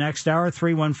questions for the next hour,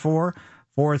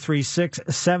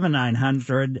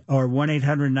 314-436-7900 or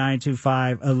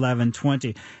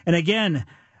 1-800-925-1120. And again,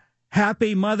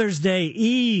 happy Mother's Day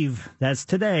Eve. That's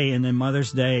today, and then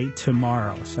Mother's Day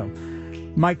tomorrow. So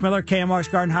Mike Miller,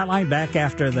 KMOX Garden Hotline, back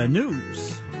after the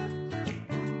news.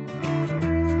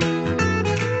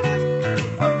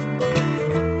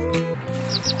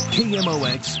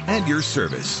 KMOX at your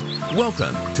service.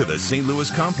 Welcome to the St.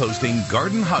 Louis Composting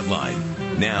Garden Hotline.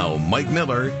 Now, Mike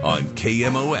Miller on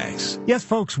KMOX. Yes,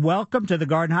 folks, welcome to the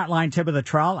Garden Hotline Tip of the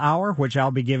Trowel Hour, which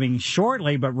I'll be giving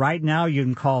shortly. But right now, you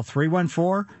can call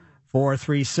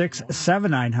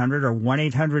 314-436-7900 or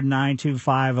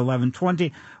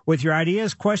 1-800-925-1120 with your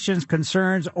ideas, questions,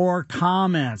 concerns, or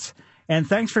comments. And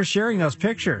thanks for sharing those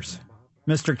pictures,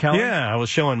 Mr. Kelly. Yeah, I was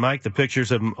showing Mike the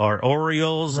pictures of our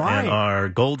Orioles and our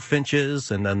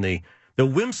goldfinches, and then the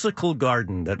whimsical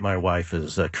garden that my wife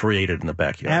has created in the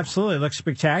backyard. Absolutely. It looks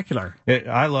spectacular.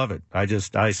 I love it. I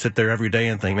sit there every day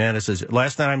and think, man,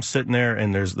 last night I'm sitting there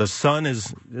and the sun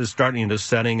is starting to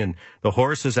setting, and the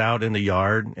horse is out in the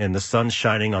yard and the sun's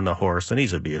shining on the horse, and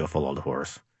he's a beautiful old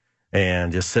horse.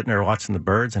 And just sitting there watching the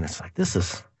birds, and it's like,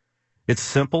 it's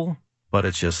simple, but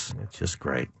it's just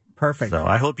great. Perfect. So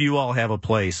I hope you all have a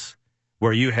place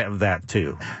where you have that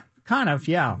too. Kind of,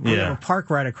 yeah. We have a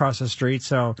park right across the street,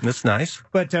 so that's nice.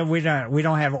 But we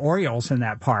don't have Orioles in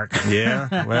that park.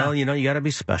 Yeah. Well, you got to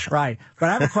be special, right? But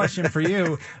I have a question for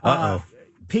you.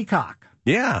 Peacock.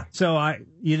 Yeah. So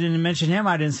you didn't mention him.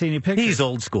 I didn't see any pictures. He's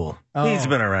old school. Oh. He's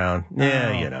been around.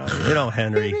 Yeah,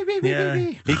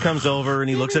 Henry. He comes over and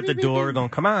he looks at the door, going,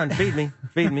 "Come on, feed me."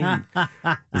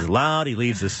 He's loud. He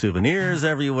leaves his souvenirs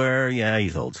everywhere. Yeah,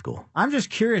 he's old school. I'm just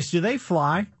curious. Do they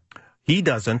fly? He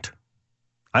doesn't.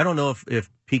 I don't know if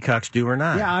peacocks do or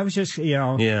not. Yeah, I was just,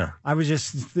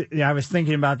 I was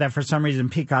thinking about that. For some reason,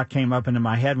 peacock came up into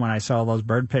my head when I saw those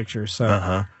bird pictures.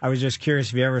 So I was just curious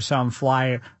if you ever saw him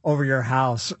fly over your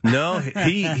house. No,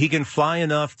 he can fly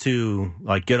enough to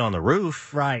get on the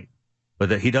roof. Right. But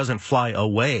that he doesn't fly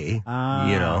away,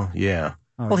 Yeah.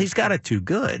 Oh, well, he's got it too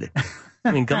good. I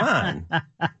mean, come on.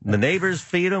 The neighbors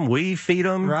feed him. We feed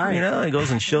him. Right. He goes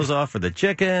and shows off for the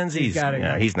chickens. He's not going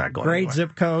great anywhere.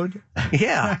 Zip code.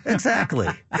 Yeah, exactly.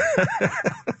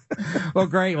 Well,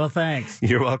 great. Well, thanks.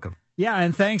 You're welcome. Yeah,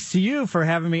 and thanks to you for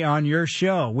having me on your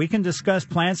show. We can discuss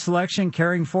plant selection,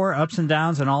 caring for, ups and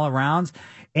downs, and all arounds.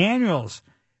 Annuals.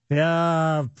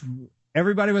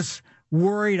 Everybody was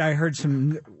worried. I heard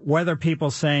some weather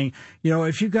people saying,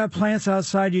 if you've got plants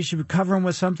outside, you should cover them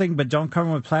with something, but don't cover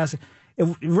them with plastic. It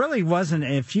really wasn't.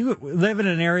 If you live in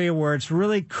an area where it's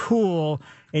really cool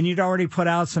and you'd already put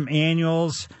out some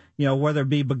annuals, whether it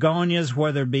be begonias,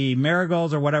 whether it be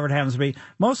marigolds or whatever it happens to be,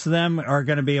 most of them are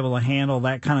going to be able to handle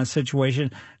that kind of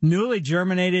situation. Newly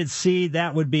germinated seed,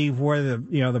 that would be where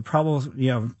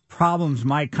the problems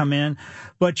might come in.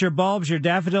 But your bulbs, your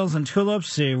daffodils and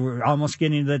tulips, we're almost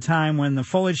getting to the time when the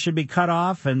foliage should be cut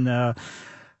off, and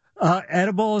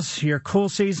edibles, your cool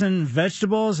season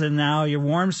vegetables, and now your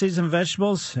warm season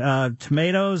vegetables,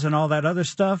 tomatoes and all that other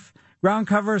stuff. Ground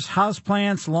covers, house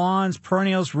plants, lawns,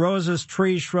 perennials, roses,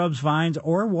 trees, shrubs, vines,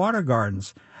 or water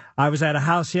gardens. I was at a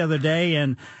house the other day,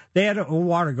 and they had a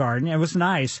water garden. It was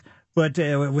nice, but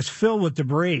it was filled with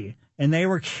debris. And they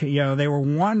were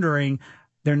wondering,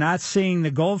 they're not seeing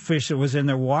the goldfish that was in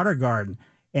their water garden.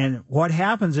 And what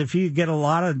happens if you get a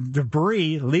lot of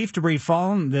debris, leaf debris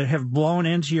falling that have blown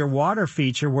into your water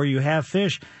feature where you have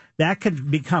fish, that could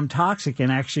become toxic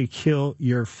and actually kill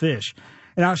your fish.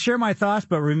 And I'll share my thoughts,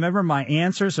 but remember my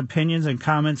answers, opinions, and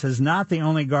comments is not the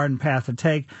only garden path to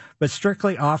take, but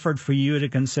strictly offered for you to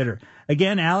consider.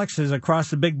 Again, Alex is across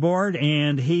the big board,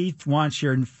 and he wants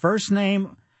your first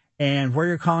name and where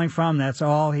you're calling from. That's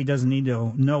all. He doesn't need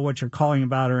to know what you're calling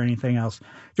about or anything else.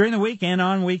 During the week and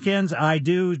on weekends, I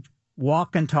do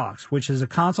Walk and Talks, which is a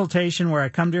consultation where I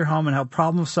come to your home and help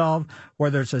problem solve,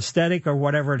 whether it's aesthetic or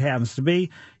whatever it happens to be.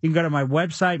 You can go to my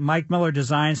website,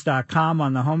 MikeMillerDesigns.com,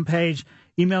 on the homepage.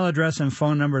 Email address and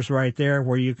phone numbers right there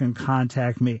where you can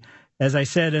contact me. As I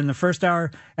said in the first hour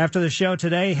after the show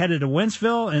today, headed to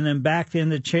Wentzville and then back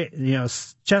into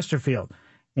Chesterfield.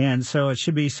 And so it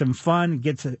should be some fun.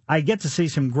 I get to see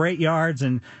some great yards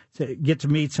and get to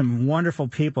meet some wonderful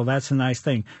people. That's a nice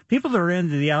thing. People that are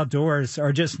into the outdoors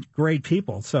are just great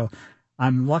people. So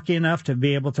I'm lucky enough to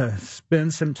be able to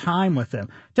spend some time with them.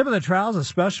 Tip of the Trowel is a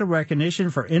special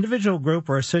recognition for individual, group,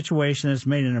 or a situation that's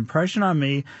made an impression on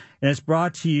me, and it's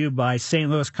brought to you by St.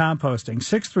 Louis Composting,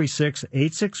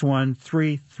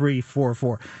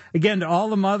 636-861-3344. Again, to all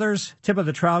the mothers, Tip of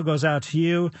the Trowel goes out to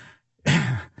you.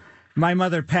 My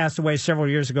mother passed away several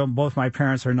years ago. Both my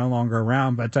parents are no longer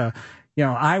around, but,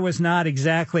 I was not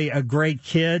exactly a great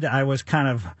kid. I was kind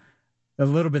of a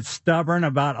little bit stubborn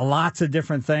about lots of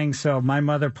different things. So my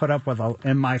mother put up with,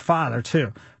 and my father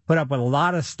too, put up with a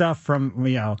lot of stuff from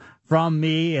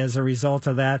me as a result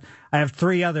of that. I have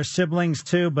 3 other siblings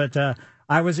too, but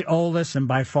I was the oldest and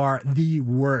by far the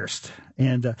worst.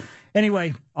 And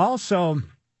anyway, also,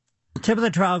 Tip of the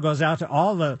Trowel goes out to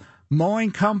all the mowing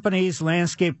companies,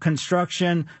 landscape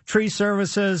construction, tree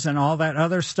services, and all that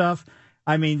other stuff.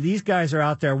 I mean, these guys are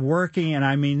out there working, and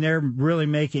I mean, they're really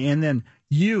making, and then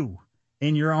you,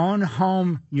 in your own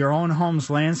home, your own home's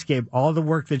landscape, all the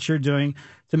work that you're doing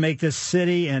to make this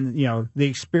city and, the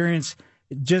experience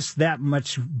just that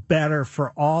much better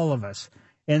for all of us.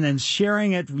 And then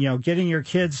sharing it, getting your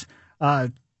kids,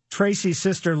 Tracy's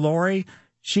sister, Lori,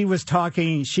 she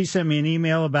sent me an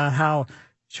email about how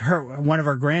one of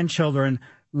her grandchildren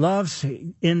loves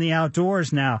in the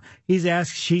outdoors now.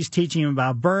 She's teaching him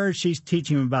about birds. She's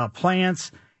teaching him about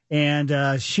plants.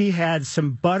 And she had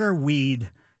some butterweed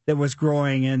that was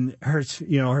growing, and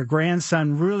her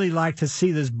grandson really liked to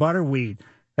see this butterweed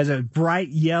as a bright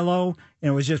yellow,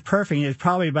 and it was just perfect. It's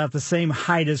probably about the same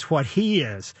height as what he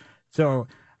is. So,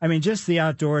 I mean, just the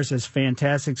outdoors is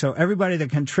fantastic. So everybody that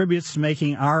contributes to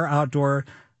making our outdoor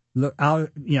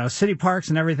city parks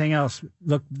and everything else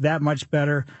look that much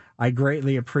better, I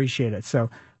greatly appreciate it. So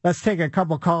let's take a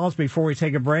couple calls before we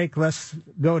take a break. Let's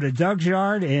go to Doug's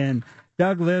yard, and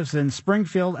Doug lives in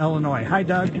Springfield, Illinois. Hi,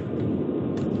 Doug.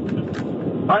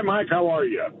 Hi, Mike. How are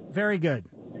you? Very good.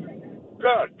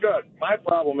 Good. My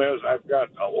problem is I've got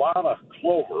a lot of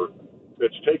clover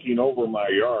that's taking over my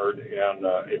yard, and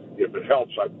if it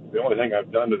helps, the only thing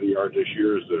I've done to the yard this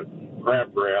year is the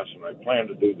crabgrass, and I plan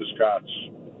to do the Scott's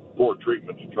 4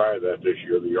 treatment to try that this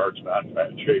year. The yard's not in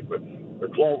bad shape, but the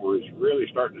clover is really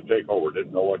starting to take over.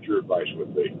 Didn't know what your advice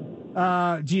would be.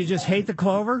 Do you just hate the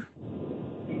clover?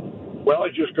 Well,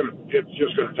 it's just gonna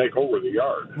take over the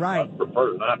yard. Right. I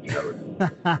prefer not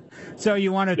to. So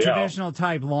you want a traditional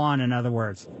type lawn, in other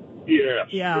words? Yes.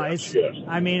 Yeah. Yes.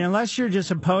 I mean, unless you're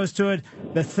just opposed to it,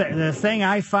 the thing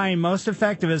I find most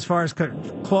effective as far as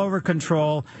clover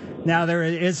control. Now there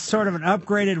is sort of an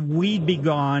upgraded Weed Be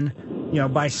Gone,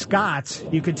 by Scott's.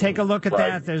 You could take a look at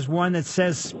that. There's one that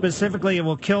says specifically it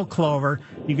will kill clover.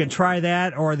 You could try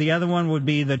that, or the other one would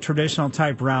be the traditional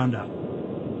type Roundup.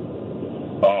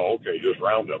 Oh, okay, just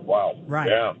Roundup. Wow. Right.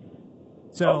 Yeah.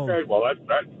 So. Okay. Well, that's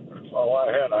all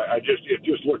I had. It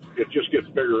just gets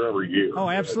bigger every year. Oh,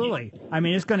 absolutely. I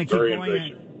mean, it's going to keep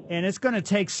going, and it's going to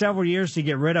take several years to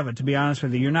get rid of it. To be honest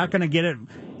with you, you're not going to get it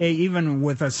even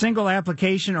with a single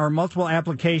application or multiple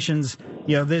applications,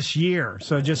 this year.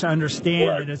 So just understand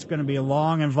that it's going to be a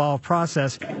long, involved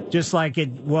process, just like it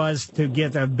was to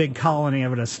get a big colony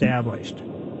of it established.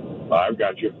 I've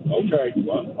got you. Okay.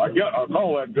 Well, I'll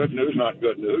call that good news, not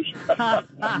good news. And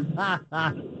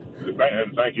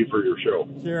thank you for your show.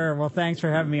 Sure. Well, thanks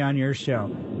for having me on your show.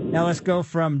 Now let's go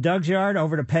from Doug's yard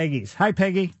over to Peggy's. Hi,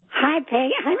 Peggy. Hi,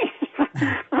 Peggy.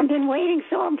 I've been waiting,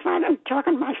 so I'm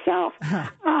talking to myself.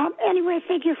 Anyway,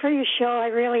 thank you for your show. I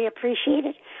really appreciate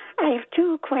it. I have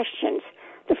 2 questions.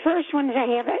 The first one is I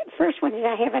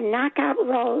have a knockout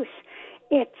rose.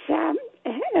 It's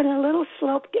in a little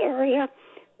sloped area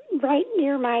right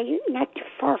near not too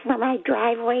far from my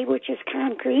driveway, which is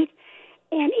concrete.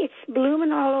 and it's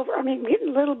blooming all over. I mean,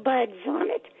 getting little buds on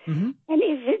it. Mm-hmm. And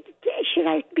should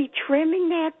I be trimming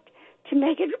that to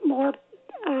make it more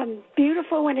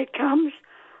beautiful when it comes?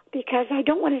 Because I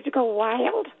don't want it to go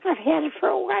wild. I've had it for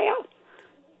a while.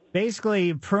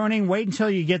 Basically, pruning, wait until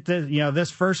you get this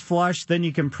first flush, then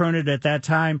you can prune it at that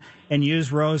time and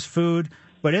use rose food.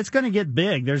 But it's going to get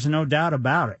big. There's no doubt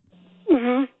about it.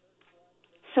 Mm-hmm.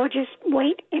 So just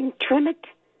wait and trim it?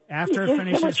 After it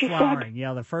finishes flowering.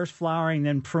 Yeah, the first flowering,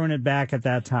 then prune it back at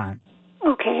that time.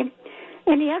 Okay.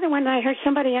 And the other one, I heard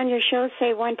somebody on your show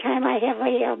say one time, I have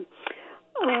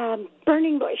a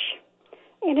burning bush,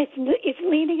 and it's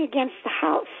leaning against the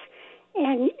house.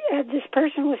 And this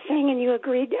person was saying, and you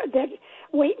agreed, that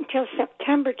wait until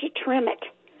September to trim it.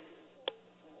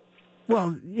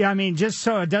 Well, yeah, I mean, just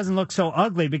so it doesn't look so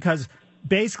ugly, because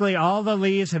basically all the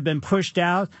leaves have been pushed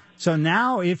out. So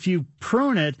now if you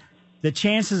prune it, the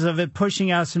chances of it pushing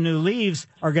out some new leaves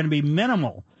are going to be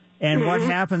minimal. And what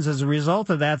happens as a result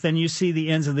of that, then you see the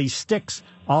ends of these sticks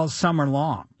all summer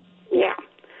long. Yeah.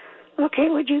 Okay,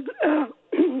 would you...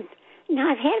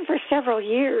 now, I've had it for several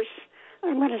years.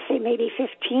 I'm going to say maybe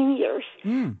 15 years.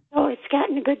 So it's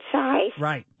gotten a good size.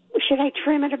 Right. Should I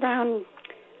trim it around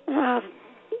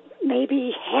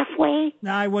maybe halfway?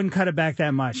 No, I wouldn't cut it back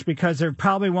that much, because there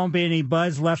probably won't be any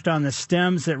buds left on the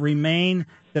stems that remain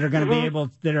that are going to be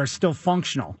able, that are still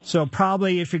functional. So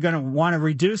probably if you're going to want to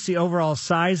reduce the overall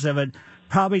size of it,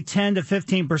 probably 10 to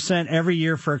 15% every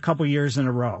year for a couple years in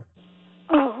a row.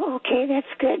 Oh, okay, that's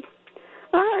good.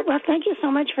 All right, well, thank you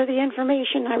so much for the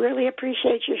information. I really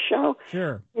appreciate your show.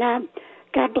 Sure. Now,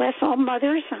 God bless all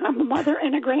mothers. I'm a mother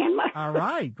and a grandma. All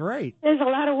right, great. There's a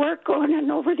lot of work going on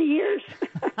over the years.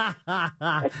 But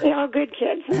they're all good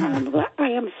kids, and I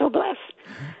am so blessed.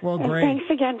 Well, and great. Thanks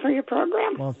again for your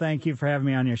program. Well, thank you for having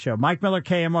me on your show. Mike Miller,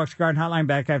 KMOX Garden Hotline,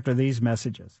 back after these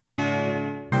messages.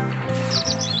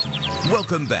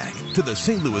 Welcome back to the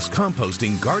St. Louis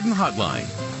Composting Garden Hotline.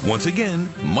 Once again,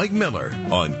 Mike Miller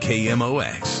on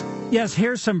KMOX. Yes,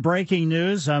 here's some breaking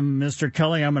news. Mr.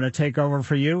 Kelly, I'm going to take over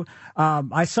for you.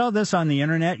 I saw this on the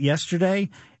internet yesterday,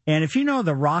 and if you know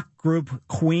the rock group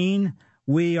Queen,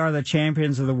 we are the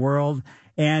champions of the world,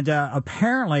 and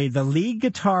apparently the lead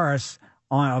guitarist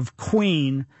of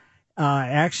Queen,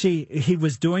 actually, he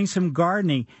was doing some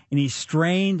gardening, and he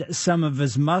strained some of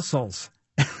his muscles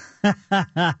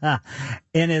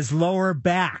in his lower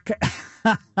back.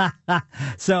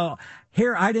 So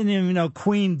here, I didn't even know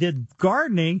Queen did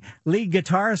gardening. Lead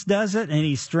guitarist does it, and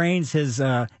he strains his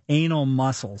anal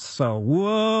muscles. So,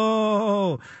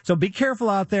 whoa. So be careful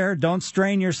out there. Don't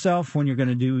strain yourself when you're going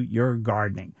to do your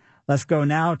gardening. Let's go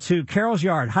now to Carol's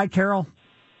yard. Hi, Carol.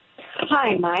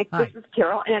 Hi, Mike. Hi. This is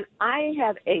Carol, and I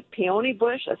have a peony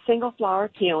bush, a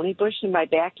single-flower peony bush in my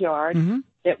backyard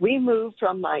that we moved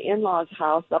from my in-laws'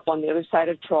 house up on the other side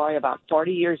of Troy about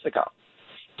 40 years ago.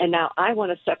 And now I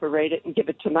want to separate it and give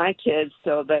it to my kids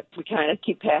so that we kind of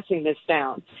keep passing this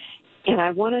down. And I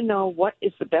want to know, what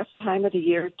is the best time of the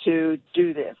year to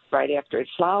do this, right after it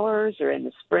flowers or in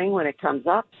the spring when it comes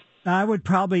up? I would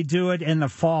probably do it in the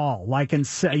fall, like in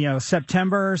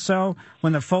September or so,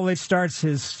 when the foliage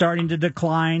is starting to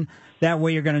decline. That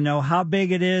way you're going to know how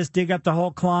big it is, dig up the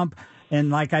whole clump.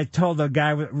 And like I told the guy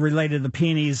related to the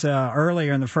peonies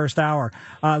earlier in the first hour,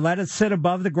 let it sit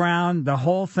above the ground, the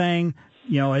whole thing,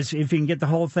 if you can get the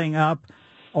whole thing up,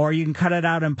 or you can cut it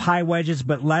out in pie wedges,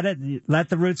 but let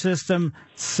the root system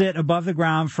sit above the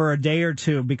ground for a day or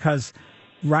two, because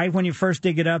right when you first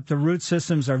dig it up, the root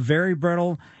systems are very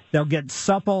brittle. They'll get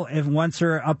supple once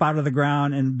they're up out of the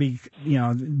ground and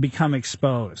become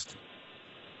exposed.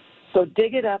 So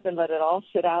dig it up and let it all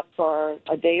sit out for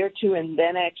a day or two, and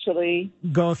then actually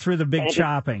go through the big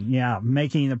chopping. Yeah,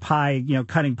 making the pie,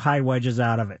 cutting pie wedges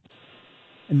out of it.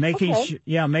 And making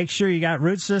make sure you got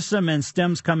root system and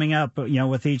stems coming up,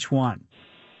 with each one.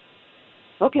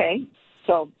 Okay.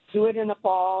 So do it in the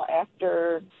fall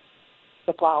after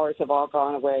the flowers have all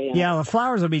gone away. Yeah, the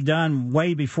flowers will be done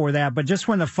way before that, but just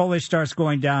when the foliage starts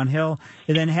going downhill,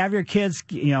 and then have your kids,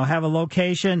 have a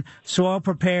location, soil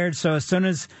prepared, so as soon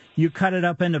as you cut it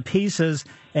up into pieces,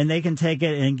 and they can take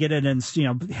it and get it and,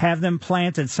 have them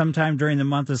planted sometime during the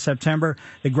month of September.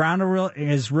 The ground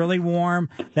is really warm.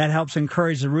 That helps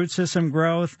encourage the root system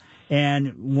growth.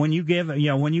 And when you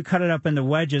when you cut it up into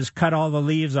wedges, cut all the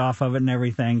leaves off of it and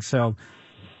everything. So,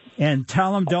 and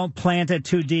tell them don't plant it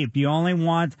too deep. You only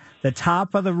want the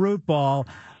top of the root ball,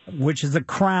 which is the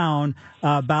crown,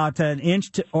 about an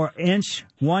inch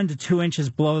 1 to 2 inches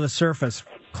below the surface.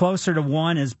 Closer to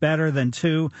 1 is better than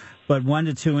 2, but 1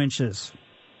 to 2 inches.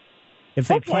 If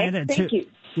they plant it thank you.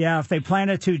 if they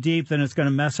plant it too deep, then it's going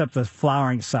to mess up the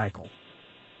flowering cycle.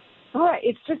 All right,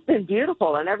 it's just been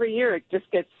beautiful, and every year it just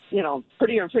gets,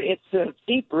 prettier and prettier. It's a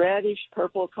deep reddish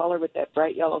purple color with that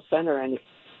bright yellow center, and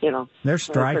they're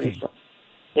striking.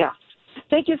 Yeah.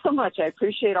 Thank you so much. I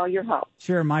appreciate all your help.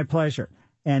 Sure, my pleasure.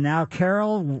 And now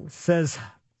Carol says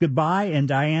goodbye, and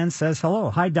Diane says hello.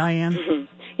 Hi, Diane. Mm-hmm.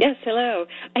 Yes, hello.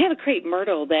 I have a crepe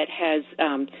myrtle that has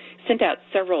sent out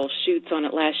several shoots on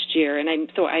it last year,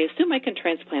 and so I assume I can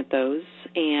transplant those.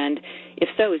 And if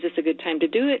so, is this a good time to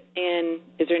do it? And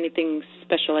is there anything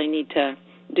special I need to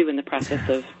do in the process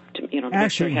of, to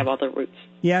make sure I have all the roots?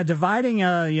 Yeah, dividing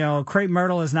crepe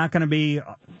myrtle is not going to be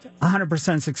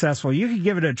 100% successful. You could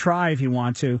give it a try if you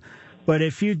want to, but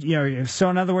if so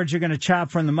in other words, you're going to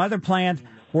chop from the mother plant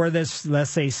where this,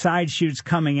 let's say, side shoots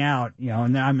coming out,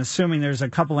 and I'm assuming there's a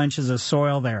couple inches of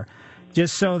soil there,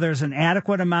 just so there's an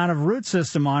adequate amount of root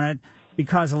system on it,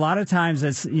 because a lot of times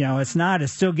it's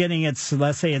still getting its,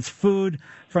 let's say, its food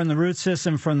from the root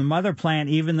system from the mother plant,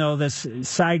 even though this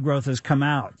side growth has come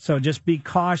out. So just be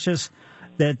cautious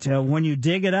that when you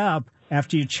dig it up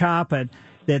after you chop it,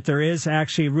 that there is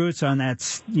actually roots on that,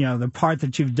 the part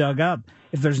that you've dug up.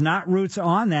 If there's not roots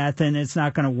on that, then it's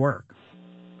not going to work.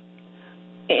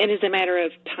 And is it a matter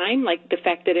of time, like the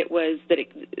fact that a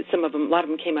lot of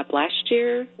them came up last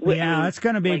year? Yeah, it's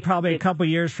going to be probably a couple of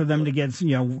years for them to get,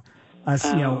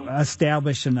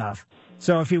 established enough.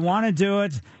 So if you want to do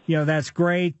it, that's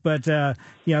great, but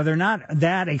they're not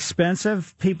that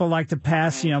expensive. People like to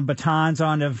pass, batons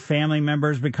on to family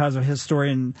members because of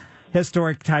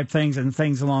historic type things and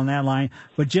things along that line.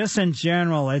 But just in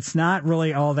general, it's not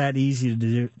really all that easy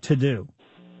to do.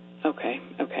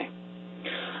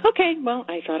 Okay, well,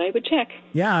 I thought I would check.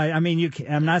 Yeah, I mean,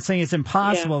 I'm not saying it's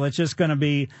impossible. Yeah. It's just going to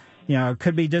be, it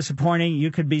could be disappointing. You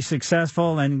could be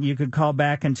successful, and you could call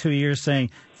back in 2 years saying,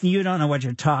 you don't know what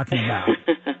you're talking about.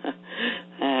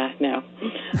 No.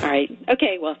 All right.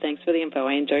 Okay, well, thanks for the info.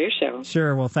 I enjoy your show.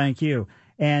 Sure, well, thank you.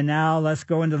 And now let's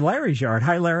go into Larry's yard.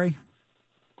 Hi, Larry.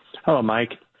 Hello,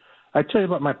 Mike. I tell you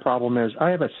what my problem is. I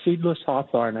have a seedless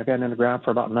hawthorn. I've been in the ground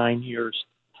for about 9 years.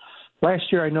 Last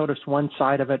year, I noticed one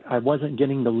side of it, I wasn't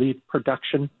getting the leaf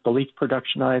production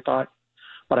I thought,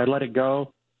 but I let it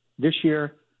go. This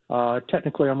year,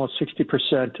 technically almost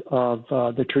 60%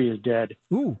 of the tree is dead.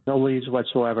 Ooh. No leaves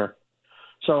whatsoever.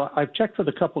 So I've checked with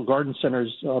a couple garden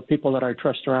centers, people that I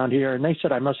trust around here, and they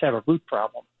said I must have a root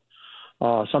problem,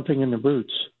 something in the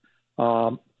roots.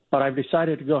 But I've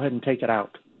decided to go ahead and take it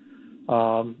out.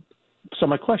 So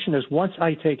my question is, once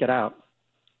I take it out,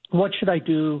 what should I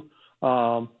do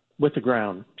with the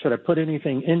ground? Should I put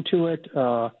anything into it?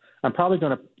 I'm probably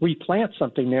going to replant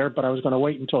something there, but I was going to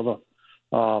wait until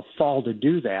the fall to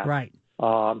do that. Right.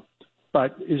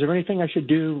 But is there anything I should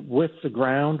do with the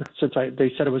ground since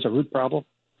they said it was a root problem?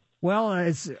 Well,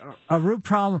 it's a root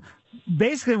problem.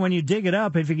 Basically, when you dig it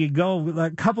up, if you could go a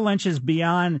couple inches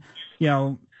beyond,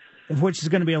 which is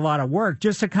going to be a lot of work,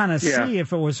 just to kind of see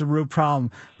if it was a root problem.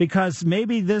 Because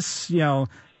maybe this,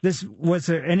 was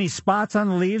there any spots on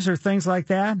the leaves or things like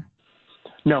that?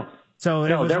 No. So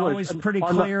it was always pretty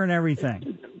clear and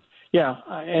everything. Yeah,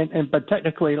 but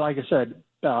technically, like I said,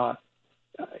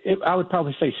 I would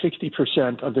probably say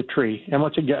 60% of the tree. And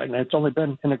once again, it's only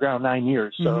been in the ground 9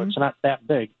 years, so it's not that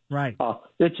big. Right.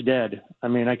 It's dead. I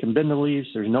mean, I can bend the leaves.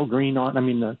 There's no green on.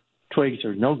 The twigs.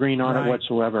 There's no green on it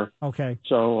whatsoever. Okay.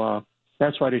 So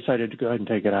that's why I decided to go ahead and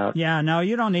take it out. Yeah. No,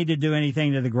 you don't need to do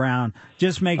anything to the ground.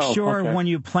 Just make sure when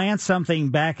you plant something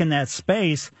back in that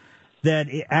space that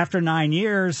after 9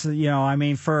 years,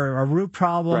 for a root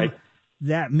problem,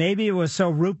 that maybe it was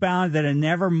so root bound that it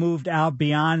never moved out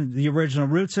beyond the original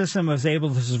root system, was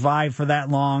able to survive for that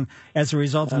long as a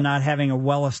result of not having a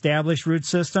well-established root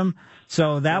system.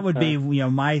 So that would be,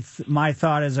 my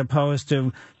thought, as opposed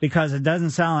to, because it doesn't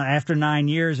sound like after 9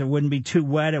 years, it wouldn't be too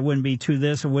wet, it wouldn't be too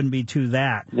this, it wouldn't be too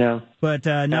that. Yeah. But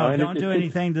no, don't do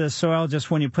anything to the soil.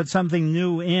 Just when you put something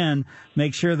new in,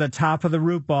 make sure the top of the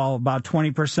root ball, about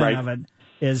 20% of it,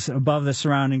 is above the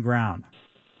surrounding ground.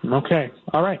 Okay.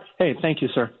 All right. Hey, thank you,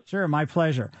 sir. Sure. My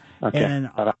pleasure. Okay. And,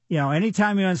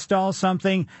 anytime you install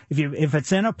something, if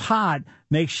it's in a pot,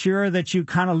 make sure that you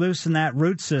kind of loosen that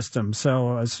root system.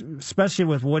 So, especially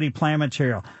with woody plant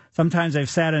material, sometimes they've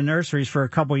sat in nurseries for a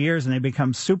couple of years and they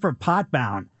become super pot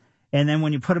bound. And then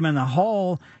when you put them in the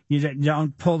hole, you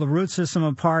don't pull the root system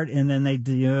apart, and then they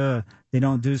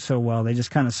don't do so well. They just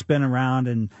kind of spin around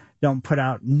and don't put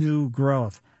out new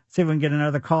growth. See if we can get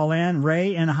another call in.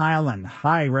 Ray in Highland.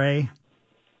 Hi, Ray.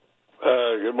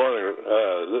 Good morning.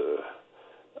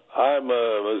 I'm a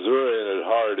Missourian at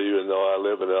heart, even though I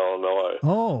live in Illinois.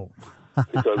 Oh.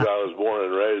 Because I was born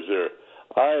and raised there.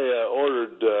 I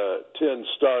ordered 10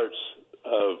 starts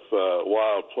of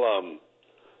wild plum,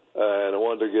 and I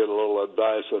wanted to get a little little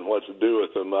advice on what to do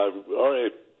with them. I've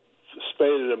already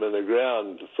spaded them in the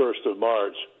ground the 1st of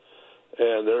March,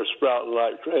 and they're sprouting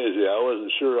like crazy. I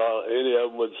wasn't sure any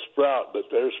of them would sprout, but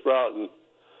they're sprouting.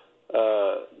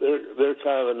 They're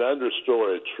kind of an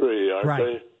understory tree, aren't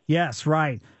they? Yes,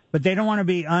 right. But they don't want to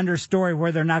be understory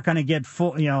where they're not going to get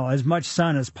full, as much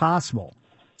sun as possible.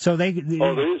 So these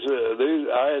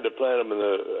I had to plant them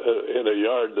in a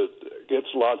yard that gets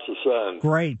lots of sun.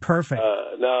 Great, perfect.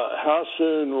 Now, how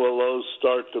soon will those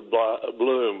start to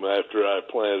bloom after I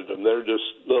planted them? They're just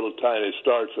little tiny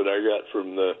starts that I got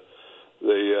from the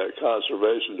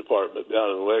conservation department down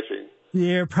in Licking.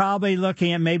 You're probably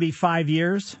looking at maybe 5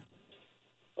 years.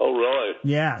 Oh, really?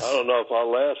 Yes. I don't know if I'll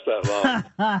last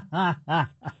that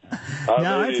long.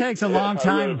 No, it takes a long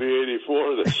time. I'm going to be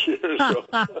 84 this year.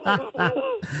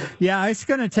 So. Yeah, it's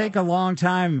going to take a long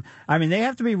time. I mean, they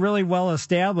have to be really well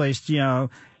established.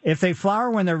 If they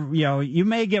flower when they're, you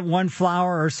may get one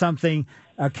flower or something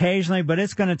occasionally, but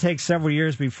it's going to take several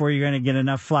years before you're going to get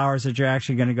enough flowers that you're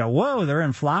actually going to go, whoa, they're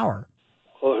in flower.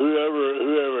 Well,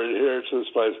 whoever inherits this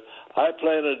place. I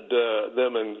planted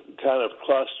them in kind of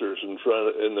clusters in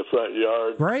the front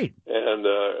yard. Great. And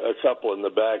a couple in the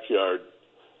backyard.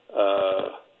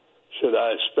 Should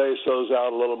I space those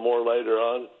out a little more later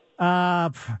on?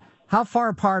 How far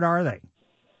apart are they?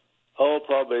 Oh,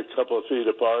 probably a couple of feet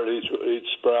apart each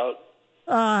sprout.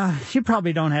 You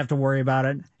probably don't have to worry about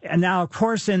it. And now, of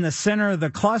course, in the center of the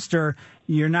cluster,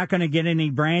 you're not going to get any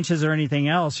branches or anything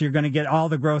else. You're going to get all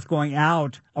the growth going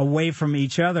out away from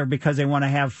each other because they want to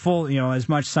have full, as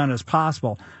much sun as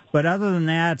possible. But other than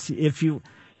that, if you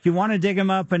want to dig them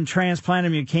up and transplant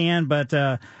them, you can. But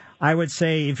I would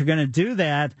say if you're going to do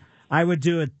that, I would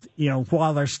do it,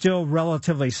 while they're still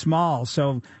relatively small.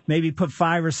 So maybe put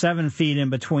 5 or 7 feet in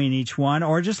between each one,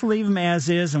 or just leave them as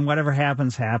is, and whatever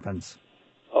happens, happens.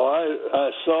 Oh,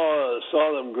 I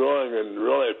saw them growing in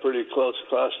really pretty close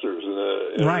clusters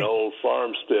in an old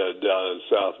farmstead down in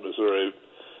South Missouri,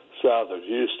 south of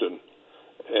Houston,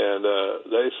 and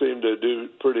they seem to do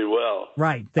pretty well.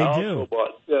 Right, they do. I also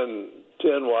bought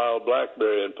 10 wild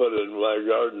blackberry and put it in my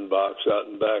garden box out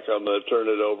in back. I'm going to turn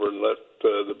it over and let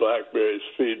the blackberries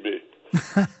feed me.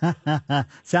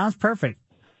 Sounds perfect.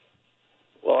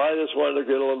 Well, I just wanted to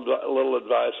get a little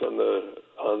advice on the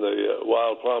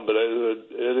wild plum, but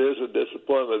it is a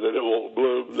disappointment that it won't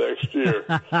bloom next year.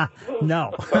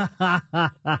 No.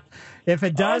 If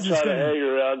it does, I'll try to hang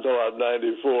around until I'm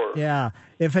 94. Yeah.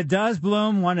 If it does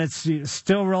bloom when it's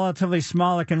still relatively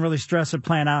small, it can really stress a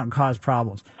plant out and cause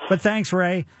problems. But thanks,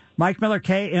 Ray. Mike Miller,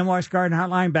 KMOX Garden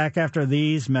Hotline, back after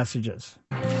these messages.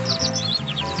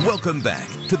 Welcome back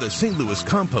to the St. Louis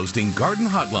Composting Garden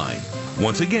Hotline.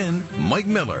 Once again, Mike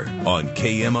Miller on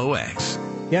KMOX.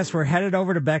 Yes, we're headed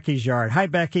over to Becky's yard. Hi,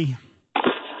 Becky.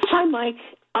 Hi, Mike.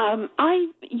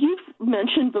 You've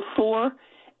mentioned before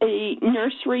a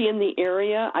nursery in the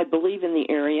area, I believe in the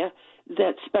area,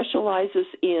 that specializes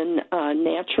in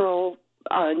natural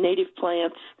native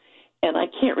plants, and I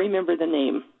can't remember the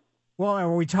name. Well,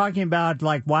 are we talking about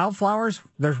like wildflowers?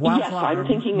 There's wildflowers. Yes, I'm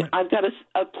thinking I've got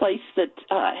a place that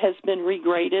has been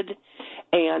regraded,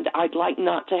 and I'd like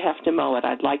not to have to mow it.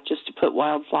 I'd like just to put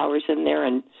wildflowers in there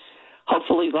and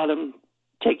hopefully let them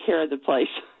take care of the place.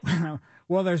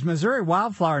 Well, there's Missouri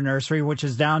Wildflower Nursery, which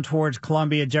is down towards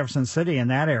Columbia, Jefferson City in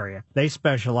that area. They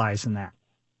specialize in that.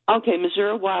 Okay,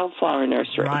 Missouri Wildflower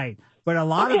Nursery. Right. But a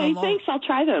lot of thanks. I'll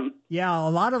try them. Yeah,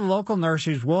 a lot of the local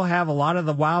nurseries will have a lot of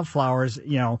the wildflowers,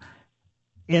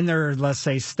 in their, let's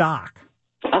say, stock.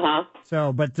 Uh-huh.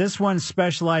 So, but this one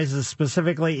specializes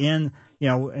specifically in,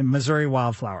 in Missouri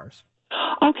wildflowers.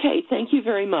 Okay, thank you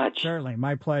very much. Certainly,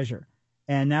 my pleasure.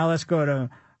 And now let's go to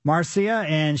Marcia,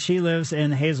 and she lives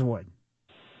in Hazelwood.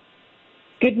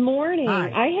 Good morning. Hi.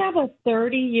 I have a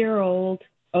 30-year-old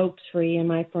oak tree in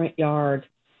my front yard.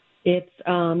 It's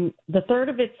the third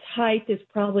of its height is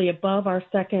probably above our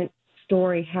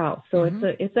second-story house, so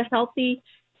it's a healthy,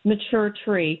 mature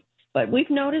tree. But we've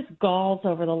noticed galls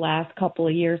over the last couple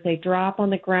of years. They drop on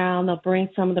the ground. They'll bring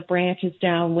some of the branches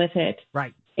down with it.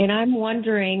 Right. And I'm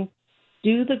wondering,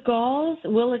 will the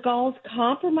galls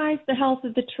compromise the health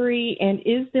of the tree? And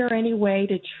is there any way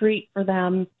to treat for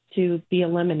them to be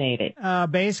eliminated?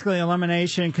 Basically,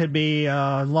 elimination could be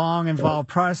a long, involved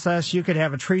process. You could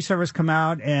have a tree service come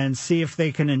out and see if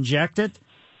they can inject it,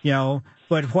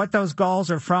 But what those galls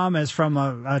are from is from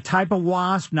a type of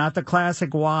wasp, not the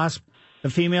classic wasp. The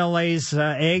female lays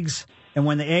eggs, and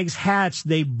when the eggs hatch,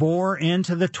 they bore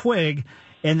into the twig,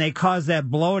 and they cause that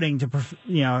bloating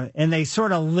and they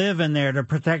sort of live in there to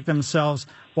protect themselves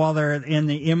while they're in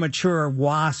the immature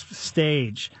wasp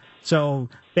stage. So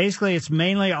basically, it's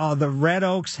mainly all the red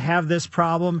oaks have this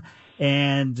problem,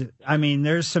 And, I mean,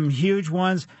 there's some huge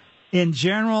ones. In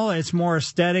general, it's more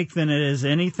aesthetic than it is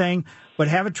anything. But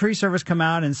have a tree service come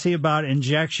out and see about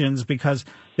injections, because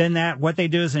then what they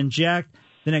do is inject,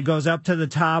 then it goes up to the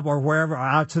top or wherever,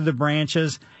 out to the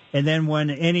branches. And then when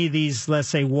any of these, let's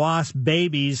say, wasp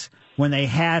babies, when they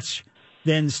hatch,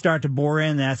 then start to bore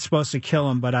in, that's supposed to kill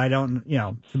them. But I don't,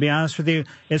 to be honest with you,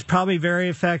 it's probably very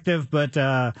effective,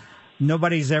 but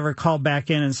nobody's ever called back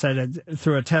in and said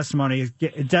through a testimony,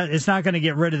 it's not going to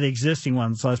get rid of the existing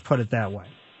ones. Let's put it that way.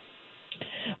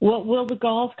 Well, will the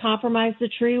galls compromise the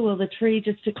tree? Will the tree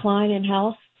just decline in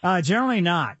health? Generally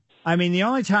not. I mean, the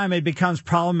only time it becomes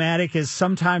problematic is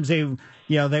sometimes they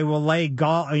will lay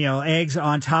eggs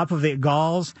on top of the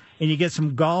galls, and you get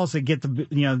some galls that get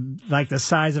like the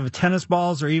size of tennis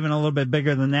balls or even a little bit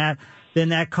bigger than that. Then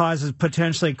that causes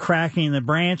potentially cracking in the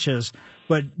branches.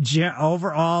 But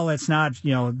overall, it's not,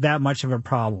 that much of a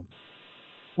problem.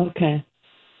 Okay.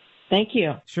 Thank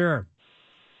you. Sure.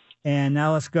 And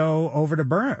now let's go over to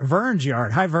Vern's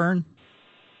yard. Hi, Vern.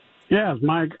 Yes,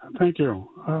 Mike, thank you.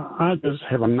 I just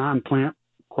have a non-plant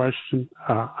question.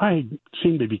 I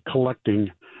seem to be collecting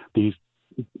these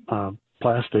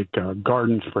plastic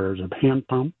garden sprayers of hand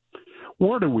pump.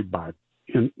 Where do we buy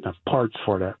parts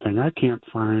for that thing? I can't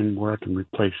find where I can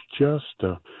replace just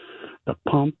the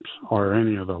pumps or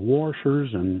any of the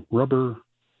washers and rubber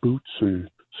boots and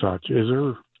such. Is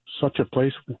there such a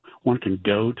place one can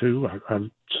go to? I've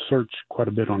searched quite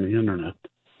a bit on the internet.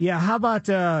 Yeah, how about,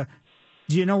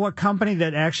 do you know what company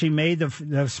that actually made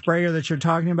the sprayer that you're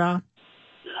talking about?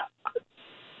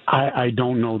 I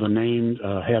don't know the names,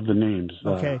 have the names.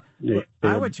 Okay.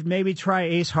 I would maybe try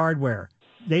Ace Hardware.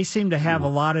 They seem to have a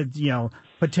lot of,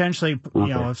 potentially,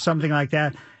 of something like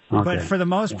that. Okay. But for the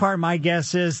most part, my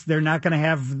guess is they're not going to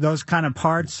have those kind of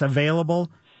parts available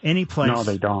any place. No,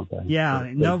 they don't.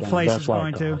 No place is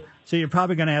going to. So you're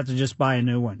probably going to have to just buy a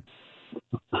new one.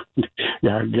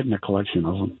 Yeah, I'm getting a collection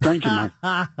of them. Thank you,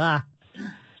 Mike.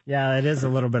 Yeah, it is a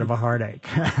little bit of a heartache.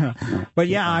 But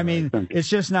yeah, I mean, it's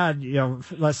just not,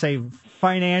 let's say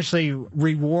financially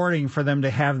rewarding for them to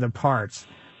have the parts.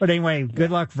 But anyway,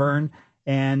 good luck, Vern.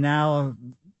 And now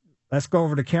let's go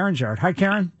over to Karen's yard. Hi,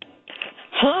 Karen.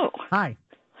 Hello. Hi.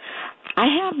 I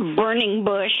have a burning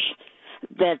bush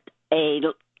that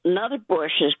another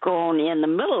bush is growing in the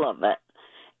middle of it,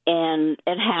 and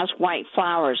it has white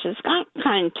flowers. It's got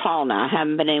kind of tall now. I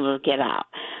haven't been able to get out.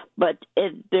 But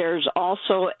there's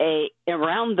also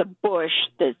around the bush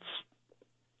that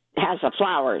has the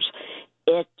flowers,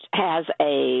 it has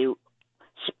a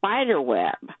spider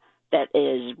web that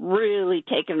is really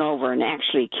taken over and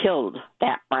actually killed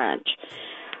that branch.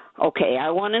 Okay,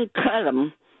 I want to cut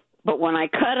them, but when I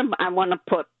cut them, I want to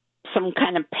put some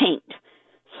kind of paint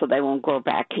so they won't grow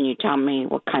back. Can you tell me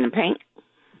what kind of paint?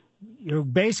 You're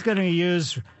basically going to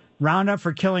use Roundup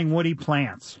for killing woody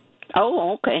plants.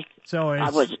 Oh, okay. So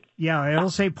it'll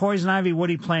say poison ivy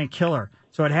woody plant killer.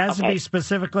 So it has to be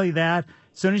specifically that.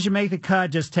 As soon as you make the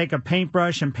cut, just take a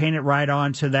paintbrush and paint it right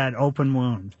onto that open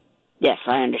wound. Yes,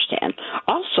 I understand.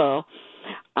 Also,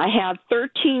 I have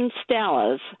 13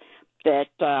 Stellas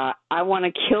that I want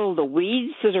to kill the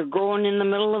weeds that are growing in the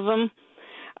middle of them.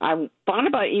 I thought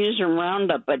about using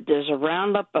Roundup, but does a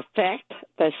Roundup affect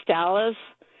the Stellas?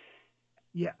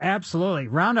 Yeah, absolutely.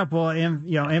 Roundup will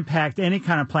impact any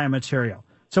kind of plant material.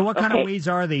 So what kind of weeds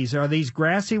are these? Are these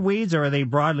grassy weeds or are they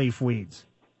broadleaf weeds?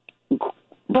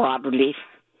 Broadleaf.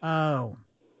 Oh.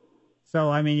 So,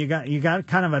 I mean, you got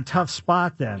kind of a tough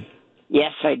spot then.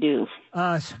 Yes, I do.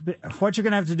 What you're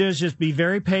going to have to do is just be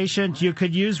very patient. You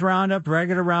could use Roundup,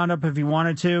 regular Roundup, if you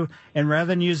wanted to, and rather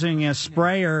than using a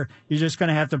sprayer, you're just going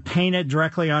to have to paint it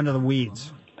directly onto the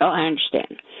weeds. Oh, I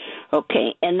understand.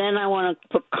 Okay, and then I want to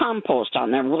put compost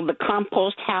on there. Will the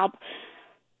compost help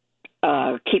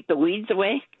keep the weeds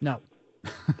away? No.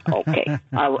 Okay.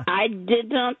 I did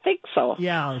not think so.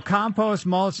 Yeah, compost,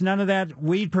 mulch, none of that.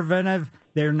 Weed preventive,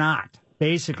 they're not,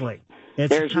 basically.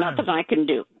 There's nothing I can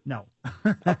do. No.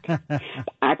 Okay.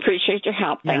 I appreciate your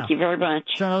help. Thank you very much.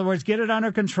 So in other words, get it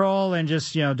under control and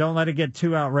just, don't let it get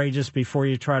too outrageous before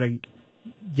you try to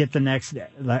get the next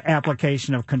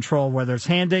application of control, whether it's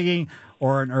hand digging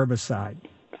or an herbicide.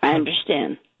 I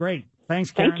understand. Great.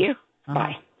 Thanks, Karen. Thank you.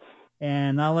 Bye.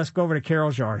 And now let's go over to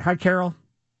Carol's yard. Hi, Carol.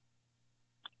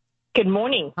 Good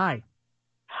morning. Hi.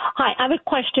 Hi. I have a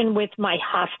question with my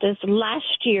hostas.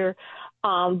 Last year,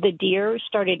 the deer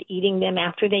started eating them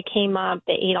after they came up.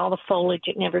 They ate all the foliage.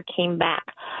 It never came back.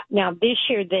 Now, this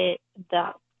year, the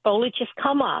foliage has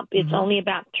come up. It's only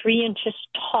about 3 inches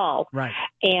tall. Right.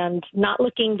 And not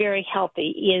looking very healthy.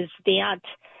 Is that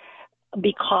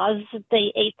because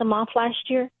they ate them off last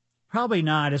year? Probably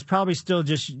not. It's probably still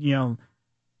just,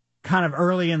 kind of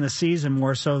early in the season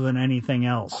more so than anything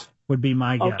else, would be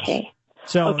my guess. Okay.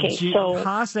 So, Okay,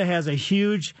 hosta has a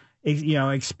huge,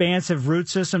 expansive root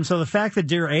system. So the fact that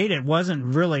deer ate it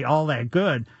wasn't really all that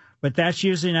good, but that's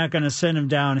usually not going to send them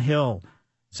downhill.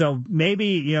 So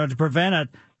maybe, to prevent it,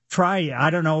 try,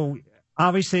 I don't know,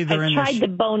 obviously they're in tried the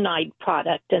Bonide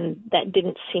product, and that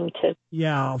didn't seem to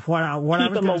what I keep was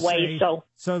them going to away. say.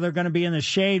 So they're going to be in the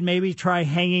shade. Maybe try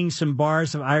hanging some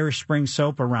bars of Irish Spring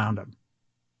soap around them.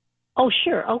 Oh,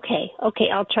 sure. Okay,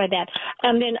 I'll try that.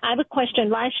 And then I have a question.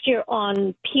 Last year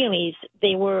on peonies,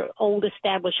 they were old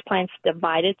established plants,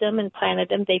 divided them and planted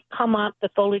them. They've come up. The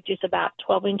foliage is about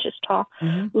 12 inches tall.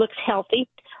 Mm-hmm. Looks healthy.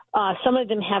 Some of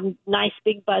them have nice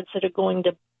big buds that are going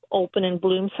to open and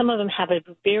bloom. Some of them have a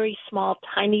very small,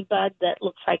 tiny bud that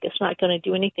looks like it's not going to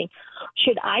do anything.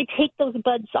 Should I take those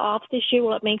buds off this year?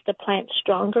 Will it make the plant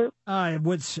stronger? It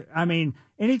would. I mean,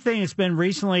 anything that's been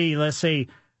recently, let's say,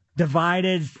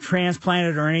 divided,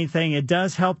 transplanted, or anything, it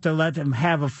does help to let them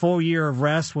have a full year of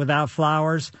rest without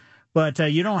flowers. But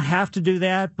you don't have to do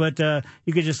that. But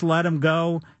you could just let them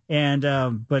go. And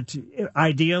but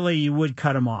ideally, you would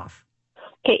cut them off.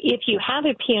 Okay, if you have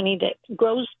a peony that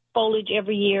grows foliage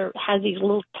every year, has these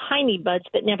little tiny buds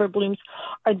that never blooms,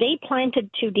 are they planted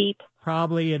too deep?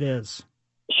 Probably it is.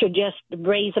 Should just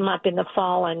raise them up in the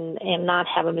fall and not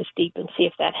have them as deep and see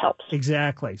if that helps.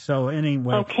 Exactly. So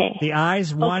anyway, the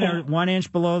eyes 1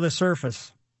 inch below the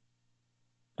surface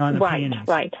on the peonies.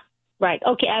 Right.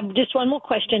 Okay, I have just one more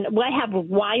question. I have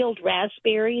wild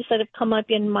raspberries that have come up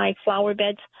in my flower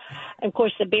beds. Of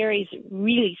course, the berry's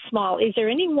really small. Is there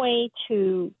any way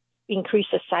to increase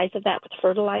the size of that with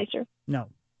fertilizer? No.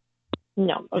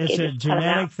 Okay, it's a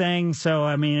genetic thing. So,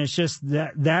 I mean, it's just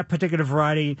that particular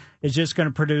variety is just going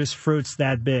to produce fruits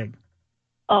that big.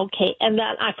 Okay, and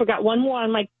then I forgot one more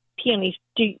on my peonies.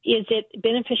 Is it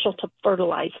beneficial to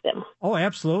fertilize them? Oh,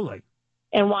 absolutely.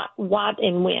 And what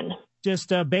and when?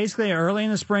 Just basically early in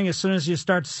the spring, as soon as you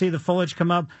start to see the foliage come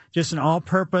up, just an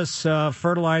all-purpose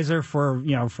fertilizer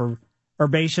for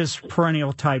herbaceous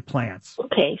perennial type plants.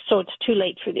 Okay, so it's too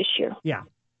late for this year. Yeah.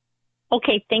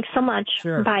 Okay, thanks so much.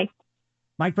 Sure. Bye.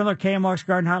 Mike Miller, KMOX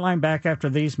Garden Hotline, back after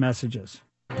these messages.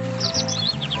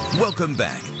 Welcome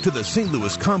back to the St.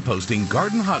 Louis Composting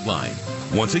Garden Hotline.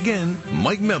 Once again,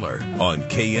 Mike Miller on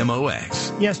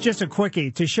KMOX. Yes, just a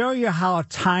quickie. To show you how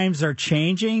times are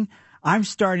changing, I'm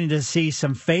starting to see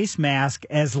some face masks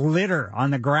as litter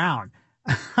on the ground.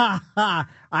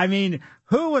 I mean,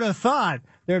 who would have thought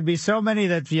there'd be so many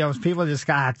that, people just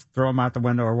throw them out the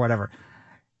window or whatever.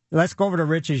 Let's go over to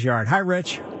Rich's yard. Hi,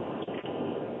 Rich.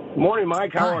 Morning,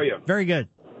 Mike. How are you? Very good.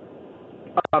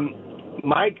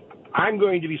 Mike, I'm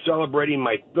going to be celebrating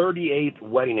my 38th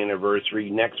wedding anniversary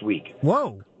next week.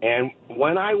 Whoa. And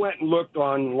when I went and looked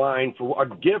online for a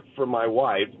gift for my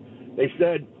wife, they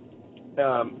said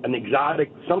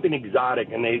something exotic,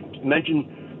 and they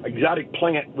mentioned exotic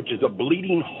plant, which is a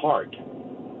bleeding heart.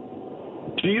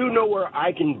 Do you know where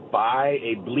I can buy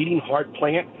a bleeding heart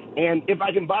plant? And if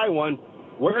I can buy one,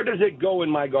 where does it go in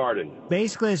my garden?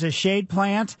 Basically, it's a shade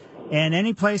plant, and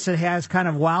any place that has kind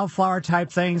of wildflower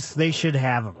type things, they should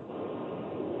have them.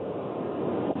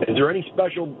 Is there any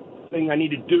special thing I need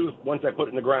to do once I put it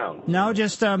in the ground? No,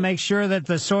 just make sure that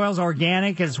the soil's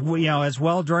organic, is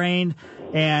well drained,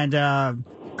 and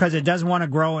because it doesn't want to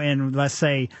grow in, let's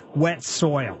say, wet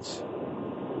soils.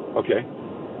 Okay.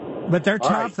 But they're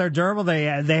tough. Right. They're durable. They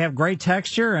have great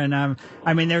texture, and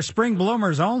they're spring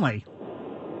bloomers only.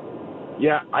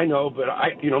 Yeah, I know, but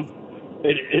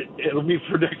it'll be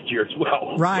for next year as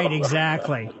well. Right,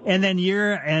 exactly. And then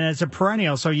and it's a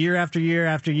perennial, so year after year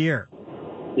after year.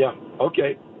 Yeah.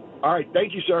 Okay. All right.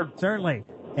 Thank you, sir. Certainly.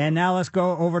 And now let's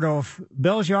go over to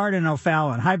Bill's yard in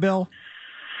O'Fallon. Hi, Bill.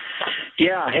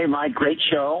 Yeah. Hey, Mike. Great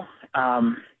show. A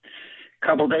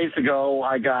couple days ago,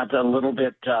 I got a little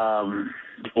bit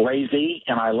lazy,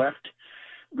 and I left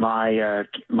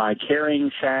my carrying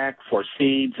sack for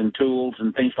seeds and tools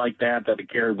and things like that I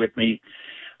carried with me.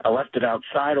 I left it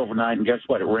outside overnight, and guess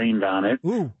what? It rained on it.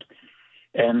 Ooh.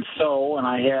 And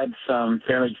I had some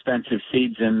fairly expensive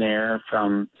seeds in there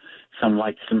from some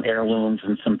heirlooms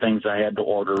and some things I had to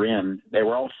order in. They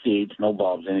were all seeds, no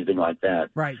bulbs, anything like that.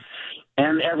 Right.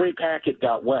 And every packet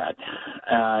got wet.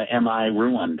 Am I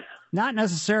ruined? Not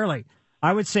necessarily.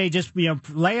 I would say just,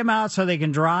 lay them out so they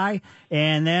can dry.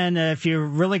 And then if you're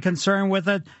really concerned with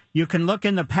it, you can look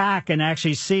in the pack and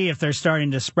actually see if they're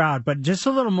starting to sprout. But just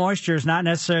a little moisture is not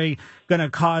necessarily going to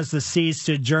cause the seeds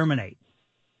to germinate.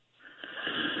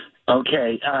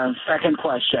 Okay. Second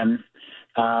question.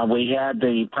 We had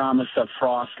the promise of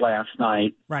frost last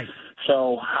night. Right.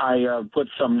 So I put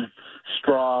some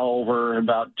straw over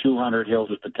about 200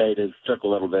 hills of potatoes, took a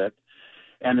little bit,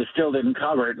 and it still didn't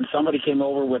cover it. And somebody came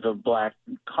over with a black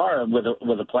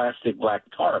with a plastic black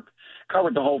tarp,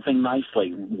 covered the whole thing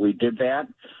nicely. We did that,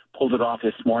 pulled it off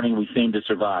this morning. We seemed to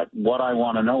survive. What I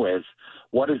want to know is,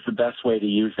 what is the best way to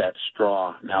use that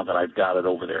straw now that I've got it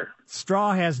over there?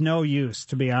 Straw has no use,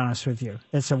 to be honest with you.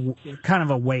 It's a kind of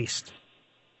a waste.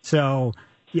 So,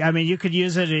 yeah, I mean, you could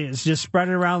use it. It's just spread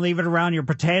it around, leave it around your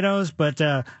potatoes. But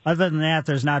other than that,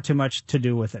 there's not too much to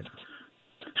do with it.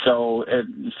 So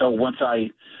once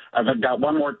I've got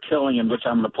one more tilling in which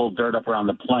I'm going to pull dirt up around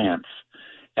the plants.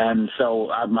 And so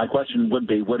my question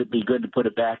would it be good to put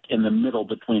it back in the middle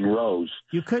between rows?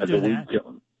 You could do that.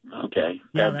 Okay.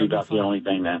 Yeah, that'd be about the only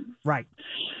thing then. Right.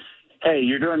 Hey,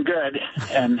 you're doing good,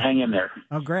 and hang in there.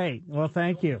 Oh, great. Well,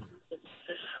 thank you.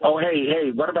 Oh,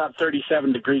 hey, what about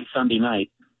 37 degrees Sunday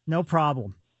night? No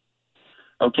problem.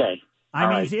 Okay.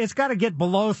 I mean, it's got to get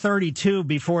below 32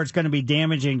 before it's going to be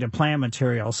damaging to plant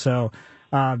material, so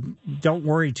don't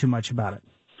worry too much about it.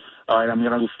 All right, I'm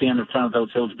going to stand in front of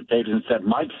those hills of potatoes and said,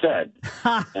 Mike said,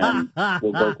 and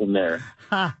we'll go from there.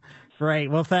 Great.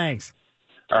 Well, thanks.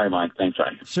 All right, Mike. Thanks,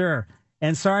 Ryan. Sure.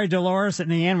 And sorry, Dolores, in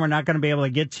the end, we're not going to be able to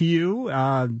get to you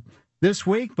this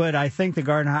week, but I think the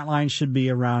Garden Hotline should be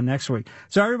around next week.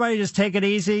 So everybody just take it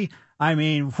easy. I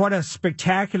mean, what a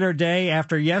spectacular day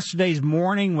after yesterday's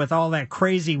morning with all that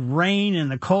crazy rain and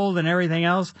the cold and everything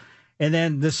else. And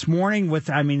then this morning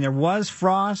there was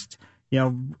frost. You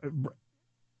know,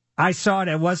 I saw it.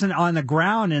 It wasn't on the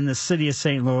ground in the city of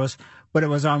St. Louis, but it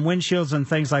was on windshields and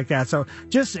things like that. So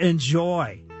just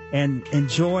enjoy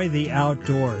the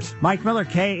outdoors. Mike Miller,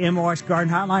 KMOX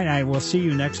Garden Hotline. I will see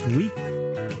you next week.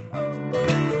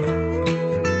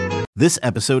 This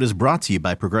episode is brought to you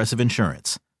by Progressive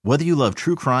Insurance. Whether you love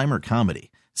true crime or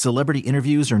comedy, celebrity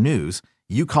interviews or news,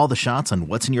 you call the shots on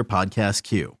what's in your podcast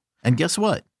queue. And guess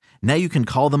what? Now you can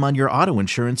call them on your auto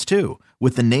insurance too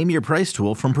with the Name Your Price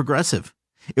tool from Progressive.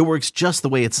 It works just the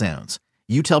way it sounds.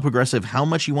 You tell Progressive how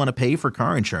much you want to pay for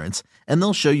car insurance, and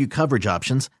they'll show you coverage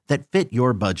options that fit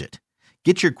your budget.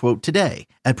 Get your quote today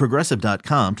at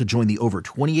Progressive.com to join the over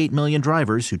 28 million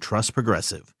drivers who trust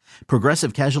Progressive.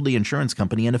 Progressive Casualty Insurance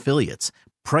Company and Affiliates.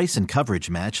 Price and coverage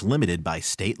match limited by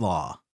state law.